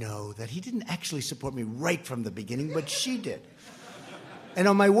that I know that he didn't actually support me right from the beginning, but she did. And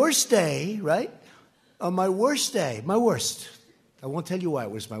on my worst day, right? On my worst day, my worst, I won't tell you why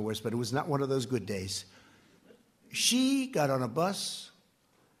it was my worst, but it was not one of those good days. She got on a bus,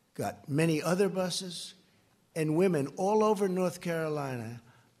 got many other buses, and women all over North Carolina,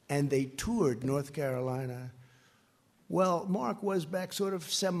 and they toured North Carolina. Well, Mark was back sort of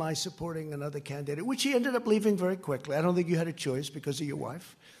semi-supporting another candidate, which he ended up leaving very quickly. I don't think you had a choice because of your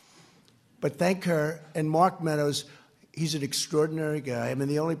wife. But thank her. And Mark Meadows, he's an extraordinary guy. I mean,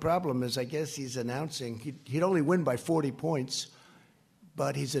 the only problem is I guess he's announcing, he'd only win by 40 points,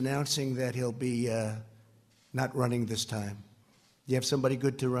 but he's announcing that he'll be not running this time. You have somebody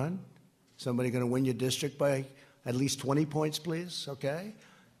good to run? Somebody going to win your district by at least 20 points, please? Okay?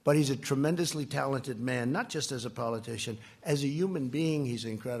 But he's a tremendously talented man, not just as a politician. As a human being, he's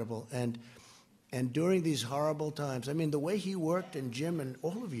incredible. And during these horrible times, I mean, the way he worked, and Jim and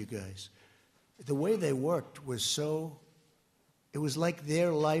all of you guys, the way they worked was so, it was like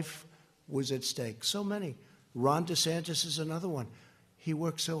their life was at stake. So many. Ron DeSantis is another one. He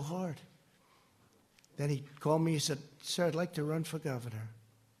worked so hard. Then he called me, he said, "Sir, I'd like to run for governor."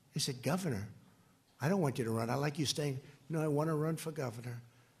 He said, "Governor? I don't want you to run. I like you staying." "No, I want to run for governor."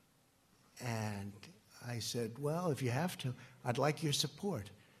 And I said, "Well, if you have to, I'd like your support."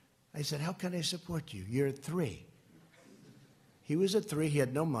 I said, "How can I support you? You're at 3. He was at 3. He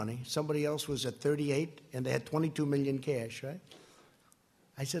had no money. Somebody else was at 38, and they had 22 million cash, right?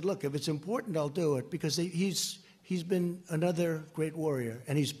 I said, "Look, if it's important, I'll do it," because he's been another great warrior.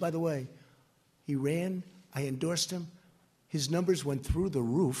 And he's, by the way, he ran. I endorsed him. His numbers went through the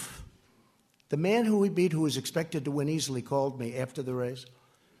roof. The man who he beat, who was expected to win easily, called me after the race.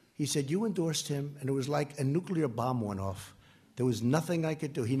 He said, "You endorsed him, and it was like a nuclear bomb went off. There was nothing I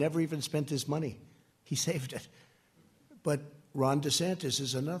could do." He never even spent his money. He saved it. But Ron DeSantis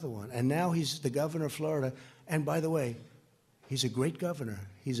is another one. And now he's the governor of Florida. And by the way, he's a great governor.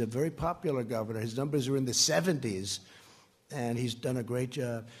 He's a very popular governor. His numbers are in the 70s, and he's done a great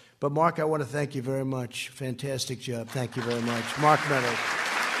job. But Mark, I want to thank you very much. Fantastic job. Thank you very much. Mark Meadows.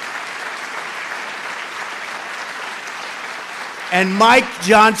 And Mike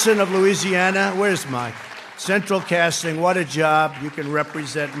Johnson of Louisiana. Where's Mike? Central Casting, what a job. You can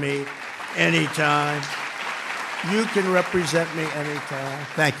represent me anytime. You can represent me anytime.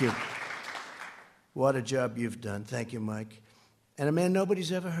 Thank you. What a job you've done. Thank you, Mike. And a man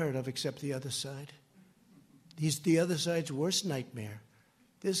nobody's ever heard of except the other side. He's the other side's worst nightmare.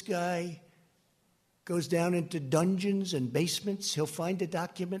 This guy goes down into dungeons and basements. He'll find a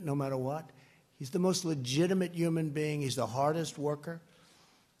document no matter what. He's the most legitimate human being. He's the hardest worker.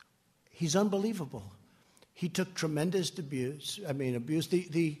 He's unbelievable. He took tremendous abuse.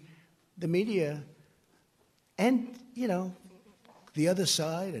 The media and, you know, the other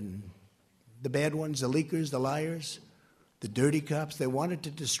side and the bad ones, the leakers, the liars, the dirty cops, they wanted to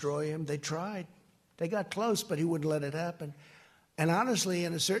destroy him. They tried. They got close, but he wouldn't let it happen. And honestly,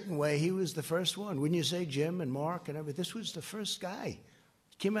 in a certain way, he was the first one. Wouldn't you say, Jim and Mark and everything? This was the first guy.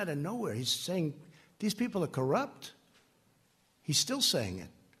 Came out of nowhere. He's saying, these people are corrupt. He's still saying it.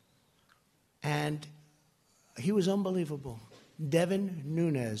 And he was unbelievable. Devin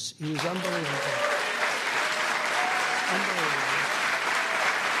Nunes. He was unbelievable. Unbelievable.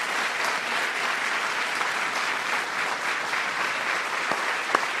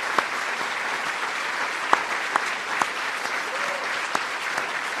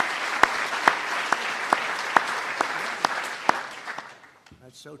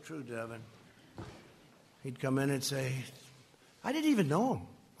 So true, Devin. He'd come in and say, I didn't even know him.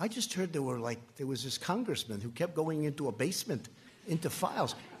 I just heard there was this congressman who kept going into a basement, into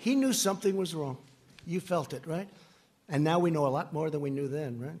files. He knew something was wrong. You felt it, right? And now we know a lot more than we knew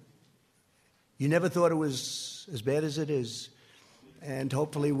then, right? You never thought it was as bad as it is. And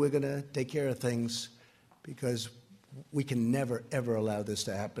hopefully we're going to take care of things because we can never, ever allow this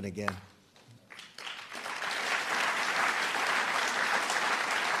to happen again.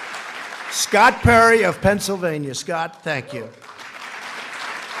 Scott Perry of Pennsylvania. Scott, thank you.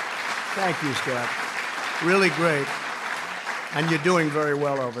 Thank you, Scott. Really great. And you're doing very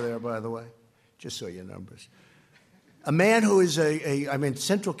well over there, by the way. Just so your numbers. A man who is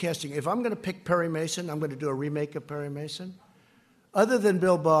Central Casting. If I'm going to pick Perry Mason, I'm going to do a remake of Perry Mason. Other than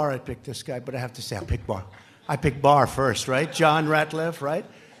Bill Barr, I'd pick this guy, but I have to say I pick Barr. I pick Barr first, right? John Ratcliffe, right?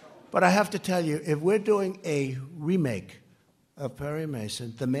 But I have to tell you, if we're doing a remake of Perry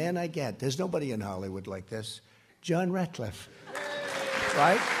Mason, the man I get, there's nobody in Hollywood like this, John Ratcliffe,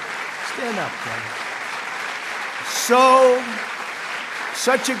 right? Stand up, John.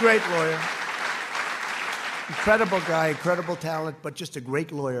 Such a great lawyer. Incredible guy, incredible talent, but just a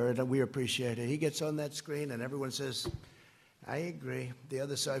great lawyer, and we appreciate it. He gets on that screen, and everyone says, I agree. The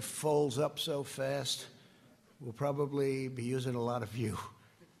other side folds up so fast. We'll probably be using a lot of you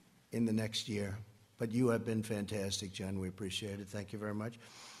in the next year. But you have been fantastic, John. We appreciate it. Thank you very much.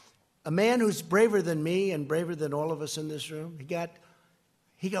 A man who's braver than me and braver than all of us in this room, he got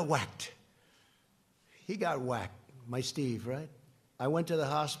whacked. He got whacked. My Steve, right? I went to the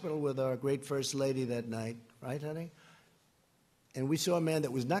hospital with our great First Lady that night. Right, honey? And we saw a man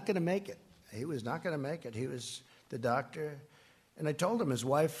that was not going to make it. He was not going to make it. He was the doctor. And I told him, his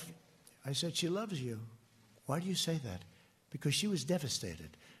wife, I said, she loves you. Why do you say that? Because she was devastated.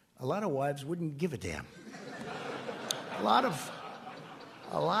 A lot of wives wouldn't give a damn. A lot of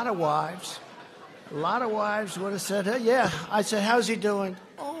wives would have said, hey, yeah. I said, how's he doing?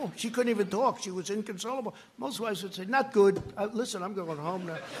 Oh, she couldn't even talk. She was inconsolable. Most wives would say, not good. Listen, I'm going home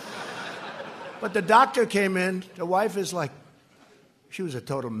now. But the doctor came in. The wife is like, she was a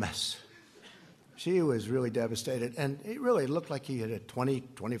total mess. She was really devastated. And it really looked like he had a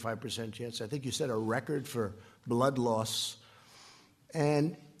 25% chance. I think you set a record for blood loss.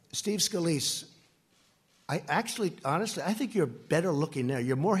 And Steve Scalise, honestly, I think you're better looking now.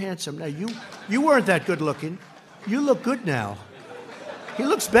 You're more handsome now. You weren't that good looking. You look good now. He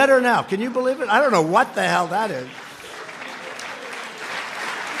looks better now. Can you believe it? I don't know what the hell that is.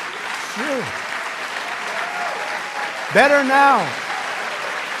 True. Better now.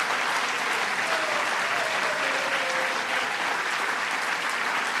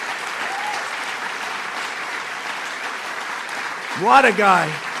 What a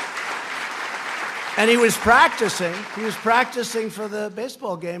guy. And he was practicing. He was practicing for the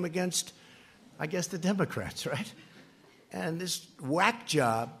baseball game against, I guess, the Democrats, right? And this whack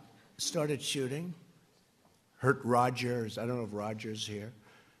job started shooting. Hurt Rogers. I don't know if Rogers is here,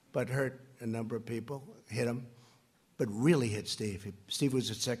 but hurt a number of people. Hit him. But really hit Steve. Steve was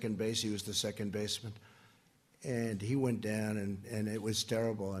at second base. He was the second baseman. And he went down, and it was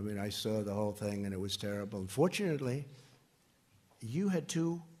terrible. I mean, I saw the whole thing, and it was terrible. Unfortunately, you had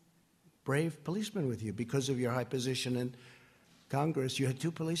two brave policemen with you because of your high position in Congress. You had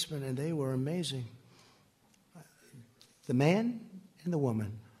two policemen, and they were amazing. The man and the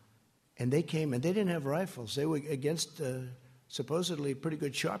woman. And they came, and they didn't have rifles. They were against supposedly a pretty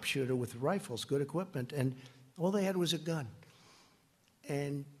good sharpshooter with rifles, good equipment, and all they had was a gun.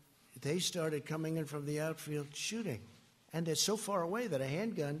 And they started coming in from the outfield shooting. And they're so far away that a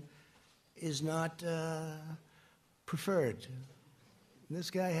handgun is not preferred. And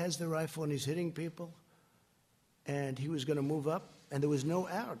this guy has the rifle, and he's hitting people. And he was going to move up, and there was no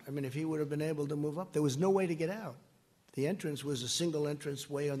out. I mean, if he would have been able to move up, there was no way to get out. The entrance was a single entrance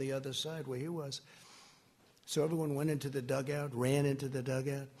way on the other side where he was. So everyone went into the dugout, ran into the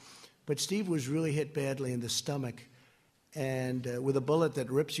dugout. But Steve was really hit badly in the stomach, and with a bullet that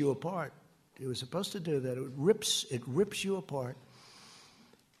rips you apart. It was supposed to do that. It rips you apart.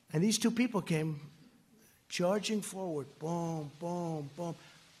 And these two people came charging forward, boom, boom, boom.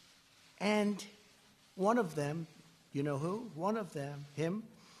 And one of them, you know who? One of them, him,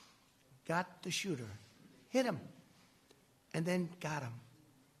 got the shooter, hit him, and then got him,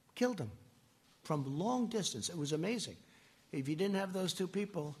 killed him from long distance. It was amazing. If you didn't have those two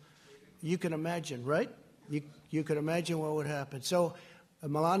people, you can imagine, right? You could imagine what would happen. So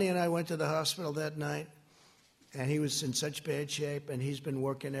Melania and I went to the hospital that night, and he was in such bad shape, and he's been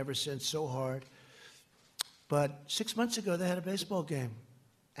working ever since so hard. But 6 months ago, they had a baseball game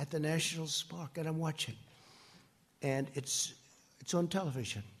at the Nationals Park, and I'm watching. And it's on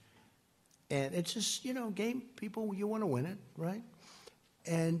television. And it's just, game, people, you want to win it, right?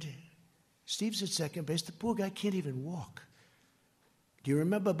 And Steve's at second base. The poor guy can't even walk. Do you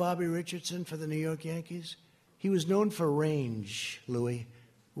remember Bobby Richardson for the New York Yankees? He was known for range, Louis.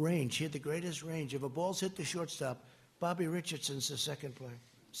 Range. He had the greatest range. If a ball's hit the shortstop, Bobby Richardson's the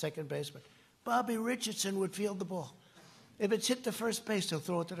second baseman. Bobby Richardson would field the ball. If it's hit the first base, he'll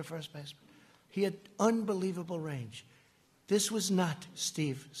throw it to the first baseman. He had unbelievable range. This was not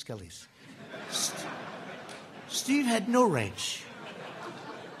Steve Scalise. Steve had no range.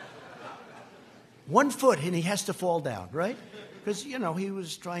 1 foot, and he has to fall down, right? Because, he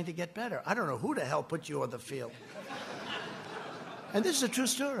was trying to get better. I don't know who the hell put you on the field. And this is a true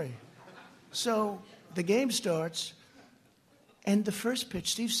story. So the game starts, and the first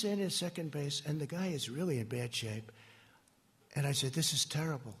pitch, Steve's standing at second base, and the guy is really in bad shape. And I said, this is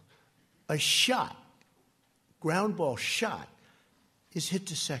terrible. A shot, ground ball shot, is hit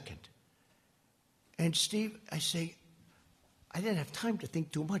to second. And Steve, I say, I didn't have time to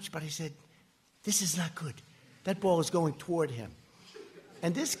think too much, but I said, this is not good. That ball is going toward him.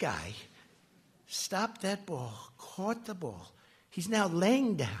 And this guy stopped that ball, caught the ball. He's now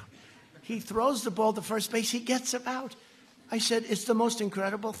laying down. He throws the ball to first base. He gets him out. I said, it's the most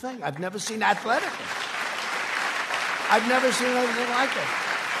incredible thing. I've never seen athletically. I've never seen anything like it.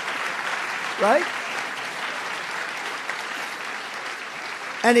 Right?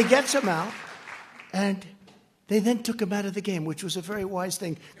 And he gets him out, and they then took him out of the game, which was a very wise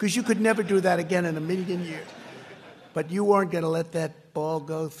thing, because you could never do that again in a million years. But you weren't going to let that ball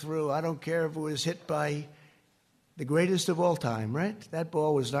go through. I don't care if it was hit by the greatest of all time, right? That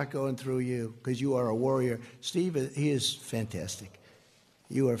ball was not going through you, because you are a warrior. Steve, he is fantastic.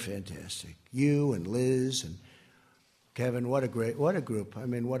 You are fantastic. You and Liz and Kevin, what a group. I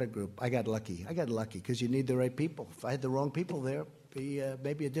mean, what a group. I got lucky, because you need the right people. If I had the wrong people there, it'd be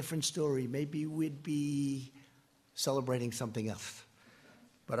maybe a different story. Maybe we'd be celebrating something else.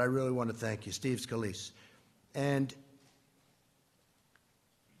 But I really want to thank you, Steve Scalise. And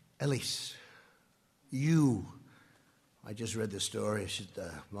Elise, you, I just read the story. She's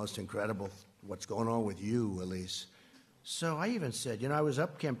the most incredible. What's going on with you, Elise? So I even said, I was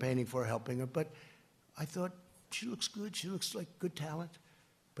up campaigning for her, helping her, but I thought, she looks good. She looks like good talent.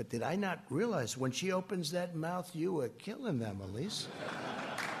 But did I not realize when she opens that mouth, you were killing them, Elise?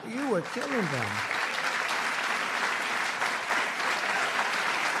 You were killing them.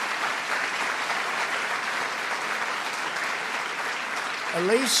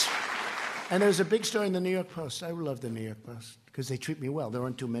 Elise, and there's a big story in the New York Post. I love the New York Post because they treat me well. There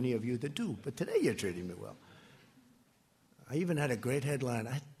aren't too many of you that do, but today you're treating me well. I even had a great headline.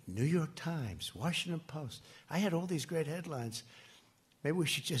 New York Times, Washington Post. I had all these great headlines. Maybe we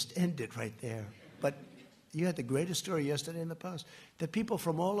should just end it right there. But you had the greatest story yesterday in the Post, that people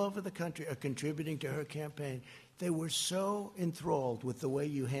from all over the country are contributing to her campaign. They were so enthralled with the way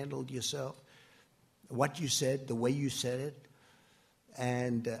you handled yourself, what you said, the way you said it.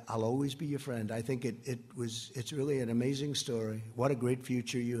 And I'll always be your friend. I think it's really an amazing story. What a great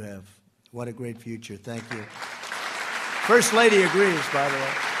future you have. What a great future. Thank you. First Lady agrees, by the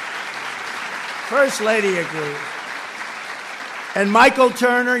way. First Lady agrees. And Michael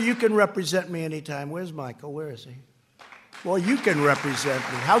Turner, you can represent me anytime. Where's Michael? Where is he? Well, you can represent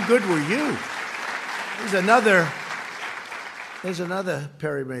me. How good were you? There's another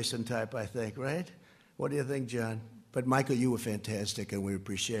Perry Mason type, I think, right? What do you think, John? But Michael, you were fantastic, and we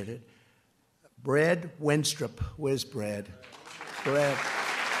appreciate it. Brad Wenstrup. Where's Brad? Brad.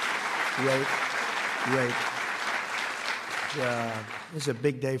 Great. It's a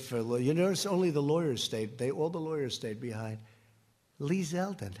big day for lawyers. You notice only the lawyers stayed. All the lawyers stayed behind. Lee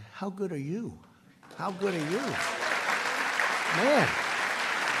Zeldin, how good are you? How good are you? Man.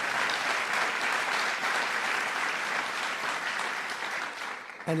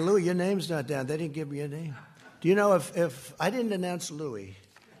 And Louis, your name's not down. They didn't give me your name. Do you know if I didn't announce Louis,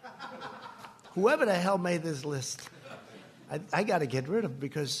 whoever the hell made this list, I got to get rid of him,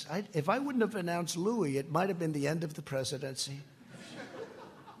 because if I wouldn't have announced Louis, it might have been the end of the presidency.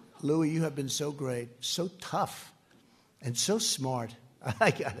 Louis, you have been so great, so tough, and so smart. I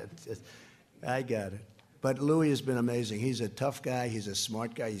got it. But Louis has been amazing. He's a tough guy. He's a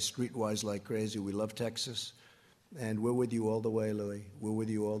smart guy. He's streetwise like crazy. We love Texas. And we're with you all the way, Louis. We're with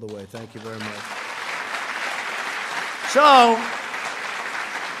you all the way. Thank you very much. So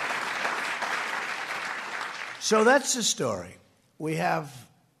that's the story. We have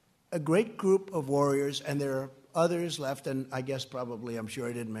a great group of warriors, and there are others left, and I guess probably, I'm sure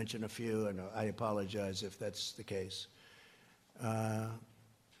I didn't mention a few, and I apologize if that's the case. How's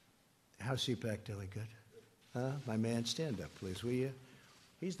CPAC doing? Good? My man, stand up, please, will you?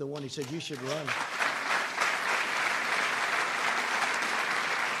 He's the one, he said you should run.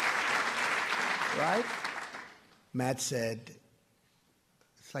 Right? Matt said,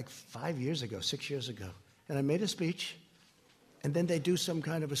 it's like 6 years ago, and I made a speech, and then they do some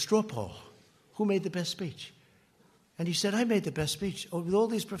kind of a straw poll. Who made the best speech? And he said, I made the best speech. Oh, with all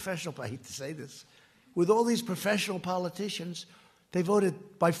these I hate to say this, with all these professional politicians, they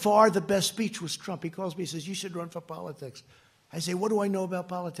voted, by far the best speech was Trump. He calls me, he says, you should run for politics. I say, what do I know about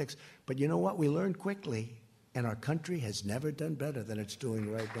politics? But you know what? We learned quickly, and our country has never done better than it's doing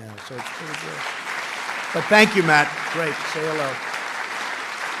right now. So it's pretty good. But thank you, Matt. Great. Say hello.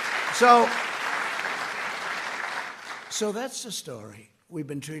 So that's the story. We've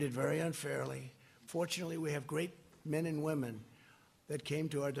been treated very unfairly. Fortunately, we have great men and women that came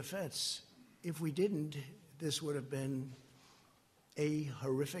to our defense. If we didn't, this would have been a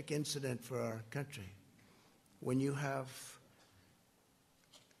horrific incident for our country. When you have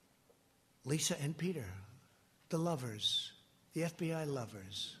Lisa and Peter, the lovers, the FBI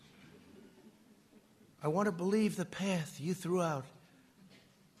lovers, I want to believe the path you threw out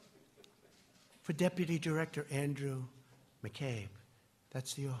for Deputy Director Andrew McCabe.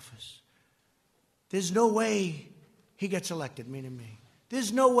 That's the office. There's no way he gets elected, meaning me.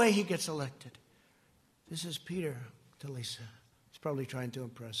 There's no way he gets elected. This is Peter to Lisa. He's probably trying to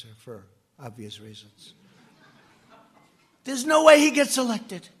impress her for obvious reasons. There's no way he gets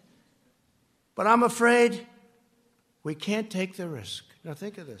elected. But I'm afraid we can't take the risk. Now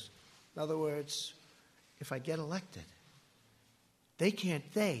think of this. In other words, if I get elected,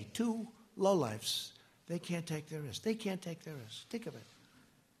 two lowlifes, they can't take the risk. They can't take the risk. Think of it.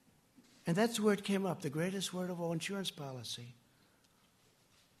 And that's where it came up, the greatest word of all, insurance policy.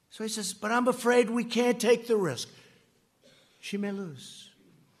 So he says, but I'm afraid we can't take the risk. She may lose.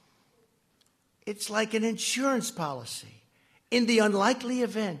 It's like an insurance policy. In the unlikely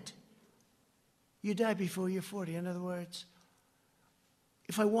event, you die before you're 40. In other words,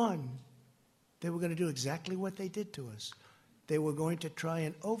 if I won, they were going to do exactly what they did to us. They were going to try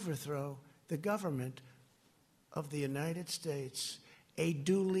and overthrow the government of the United States, a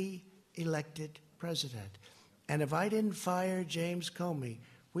duly elected president. And if I didn't fire James Comey,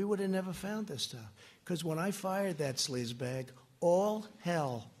 we would have never found this stuff. Because when I fired that sleazebag, all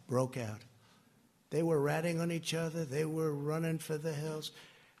hell broke out. They were ratting on each other. They were running for the hills.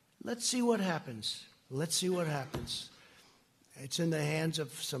 Let's see what happens. Let's see what happens. It's in the hands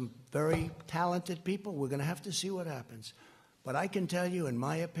of some very talented people. We're going to have to see what happens. But I can tell you, in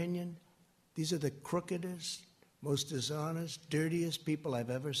my opinion, these are the crookedest, most dishonest, dirtiest people I've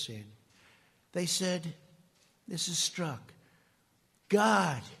ever seen. They said, this is Strzok,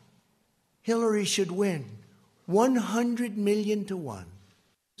 God, Hillary should win 100 million to 1.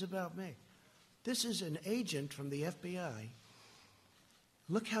 It's about me. This is an agent from the FBI.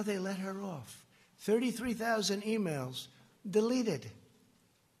 Look how they let her off. 33,000 emails deleted.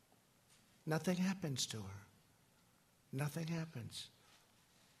 Nothing happens to her. Nothing happens.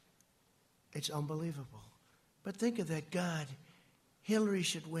 It's unbelievable. But think of that. God, Hillary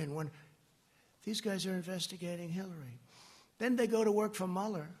should win. When these guys are investigating Hillary. Then they go to work for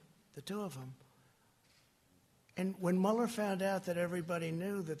Mueller, the two of them. And when Mueller found out that everybody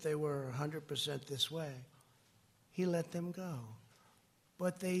knew that they were 100% this way, he let them go.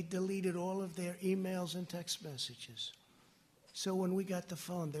 But they deleted all of their emails and text messages. So when we got the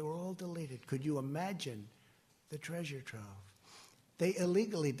phone, they were all deleted. Could you imagine the treasure trove? They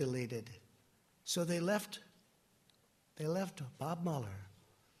illegally deleted. So they left Bob Mueller.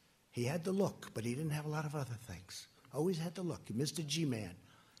 He had the look, but he didn't have a lot of other things. Always had the look, Mr. G-Man.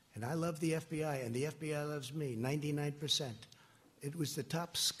 And I love the FBI, and the FBI loves me, 99%. It was the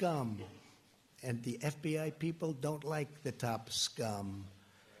top scum, and the FBI people don't like the top scum.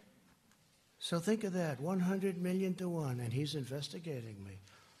 So think of that, 100 million to 1, and he's investigating me.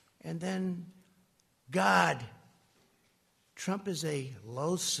 And then, God, Trump is a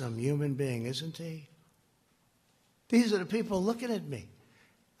loathsome human being, isn't he? These are the people looking at me.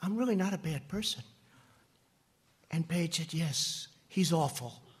 I'm really not a bad person. And Page said, yes, he's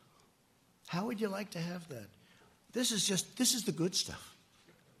awful. How would you like to have that? This is the good stuff.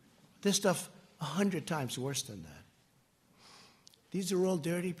 This stuff 100 times worse than that. These are all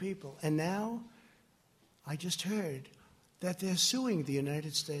dirty people. And now, I just heard that they're suing the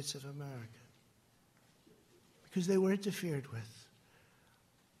United States of America because they were interfered with.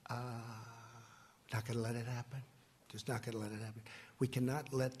 Not going to let it happen. Just not going to let it happen. We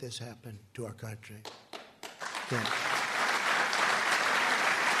cannot let this happen to our country. Can't.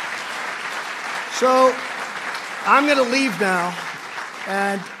 So I'm going to leave now,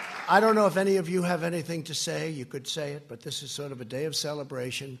 and I don't know if any of you have anything to say. You could say it, but this is sort of a day of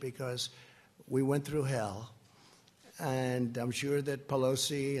celebration because we went through hell, and I'm sure that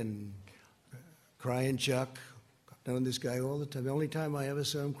Pelosi and Crying Chuck, I've known this guy all the time. The only time I ever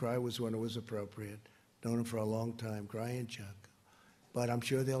saw him cry was when it was appropriate. Known him for a long time, Crying Chuck. But I'm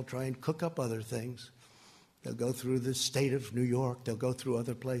sure they'll try and cook up other things. They'll go through the state of New York. They'll go through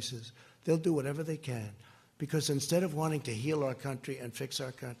other places. They'll do whatever they can. Because instead of wanting to heal our country and fix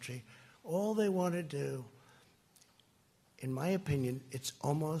our country, all they want to do, in my opinion, it's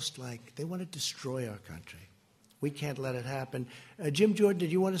almost like they want to destroy our country. We can't let it happen. Jim Jordan,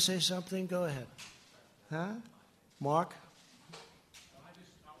 did you want to say something? Go ahead. Huh? Mark? I want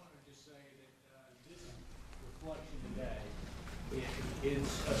to just say that this reflection today is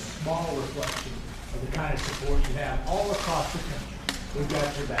a small reflection of the kind of support you have all across the country. We've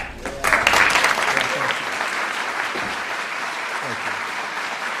got your back. Thank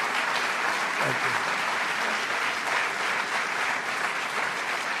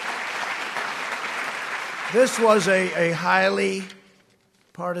you. This was a highly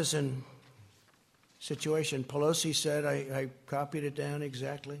partisan situation. Pelosi said, I copied it down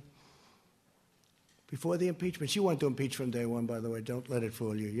exactly. before the impeachment. She wanted to impeach from day one, by the way. Don't let it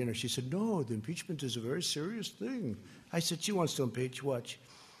fool you. You know, she said, no, the impeachment is a very serious thing. I said, she wants to impeach. Watch.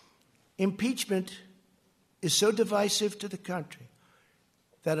 Impeachment is so divisive to the country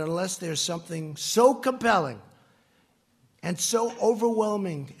that unless there's something so compelling and so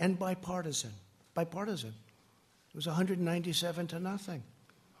overwhelming and bipartisan, it was 197 to nothing.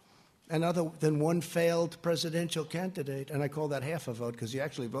 And other than one failed presidential candidate, and I call that half a vote because he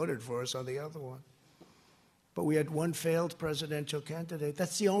actually voted for us on the other one. But we had one failed presidential candidate.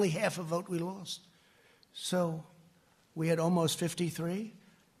 That's the only half a vote we lost. So we had almost 53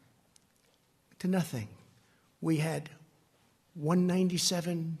 to nothing. We had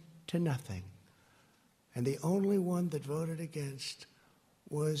 197 to nothing. And the only one that voted against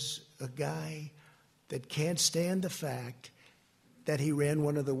was a guy that can't stand the fact that he ran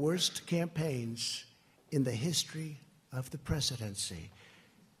one of the worst campaigns in the history of the presidency.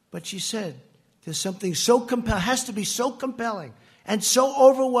 But she said, there's something so has to be so compelling and so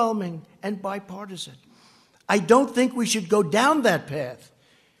overwhelming and bipartisan. I don't think we should go down that path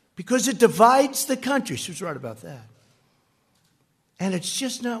because it divides the country. She was right about that. And it's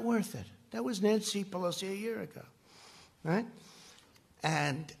just not worth it. That was Nancy Pelosi a year ago, right?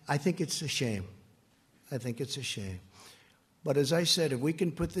 And I think it's a shame. I think it's a shame. But as I said, if we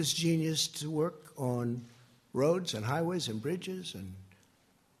can put this genius to work on roads and highways and bridges and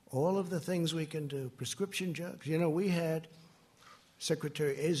all of the things we can do, prescription drugs. You know, we had,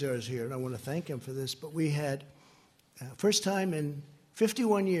 Secretary Azar is here, and I want to thank him for this, but we had, first time in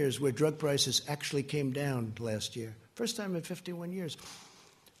 51 years where drug prices actually came down last year. First time in 51 years.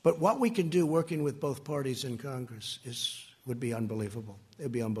 But what we can do working with both parties in Congress would be unbelievable. It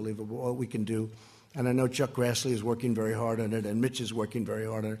would be unbelievable what we can do. And I know Chuck Grassley is working very hard on it, and Mitch is working very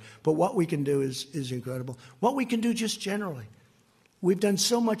hard on it. But what we can do is incredible. What we can do just generally. We've done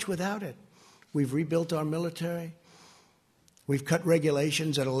so much without it. We've rebuilt our military. We've cut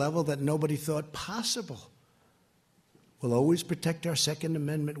regulations at a level that nobody thought possible. We'll always protect our Second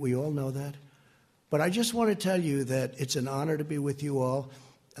Amendment. We all know that. But I just want to tell you that it's an honor to be with you all.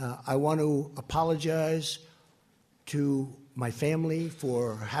 I want to apologize to my family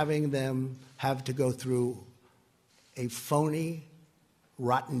for having them have to go through a phony,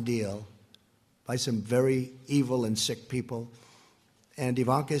 rotten deal by some very evil and sick people. And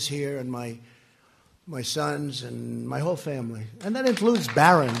Ivanka's here, and my sons, and my whole family. And that includes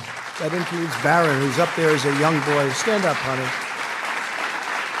Barron. That includes Barron, who's up there as a young boy. Stand up, honey.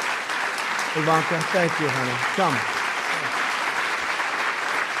 Ivanka, thank you, honey. Come.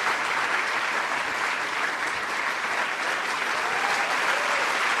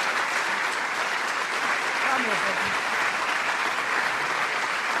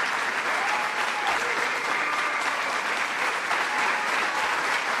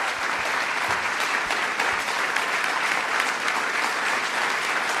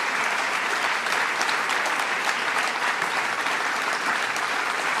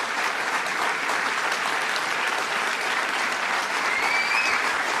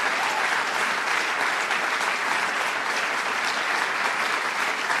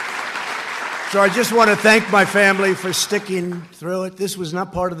 So I just want to thank my family for sticking through it. This was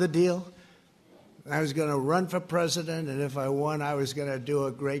not part of the deal. I was going to run for president, and if I won, I was going to do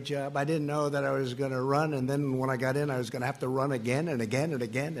a great job. I didn't know that I was going to run, and then when I got in, I was going to have to run again and again and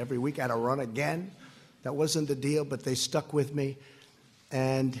again. Every week I had to run again. That wasn't the deal, but they stuck with me.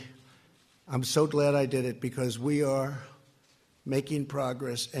 And I'm so glad I did it because we are making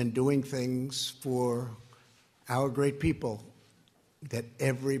progress and doing things for our great people that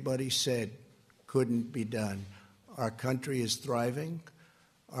everybody said couldn't be done. Our country is thriving.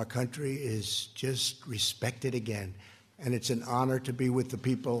 Our country is just respected again. And it's an honor to be with the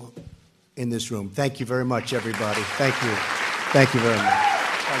people in this room. Thank you very much, everybody. Thank you. Thank you very much.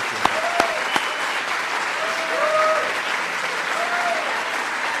 Thank you.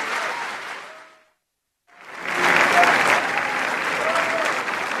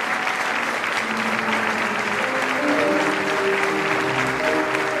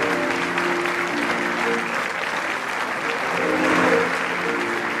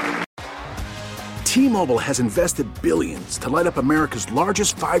 T-Mobile has invested billions to light up America's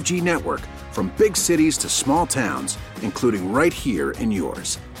largest 5G network, from big cities to small towns, including right here in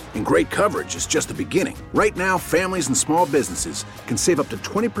yours. And great coverage is just the beginning. Right now, families and small businesses can save up to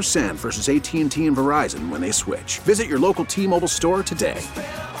 20% versus AT&T and Verizon when they switch. Visit your local T-Mobile store today.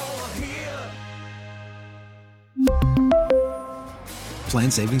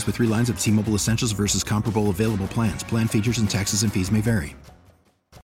 Plan savings with 3 lines of T-Mobile Essentials versus comparable available plans. Plan features and taxes and fees may vary.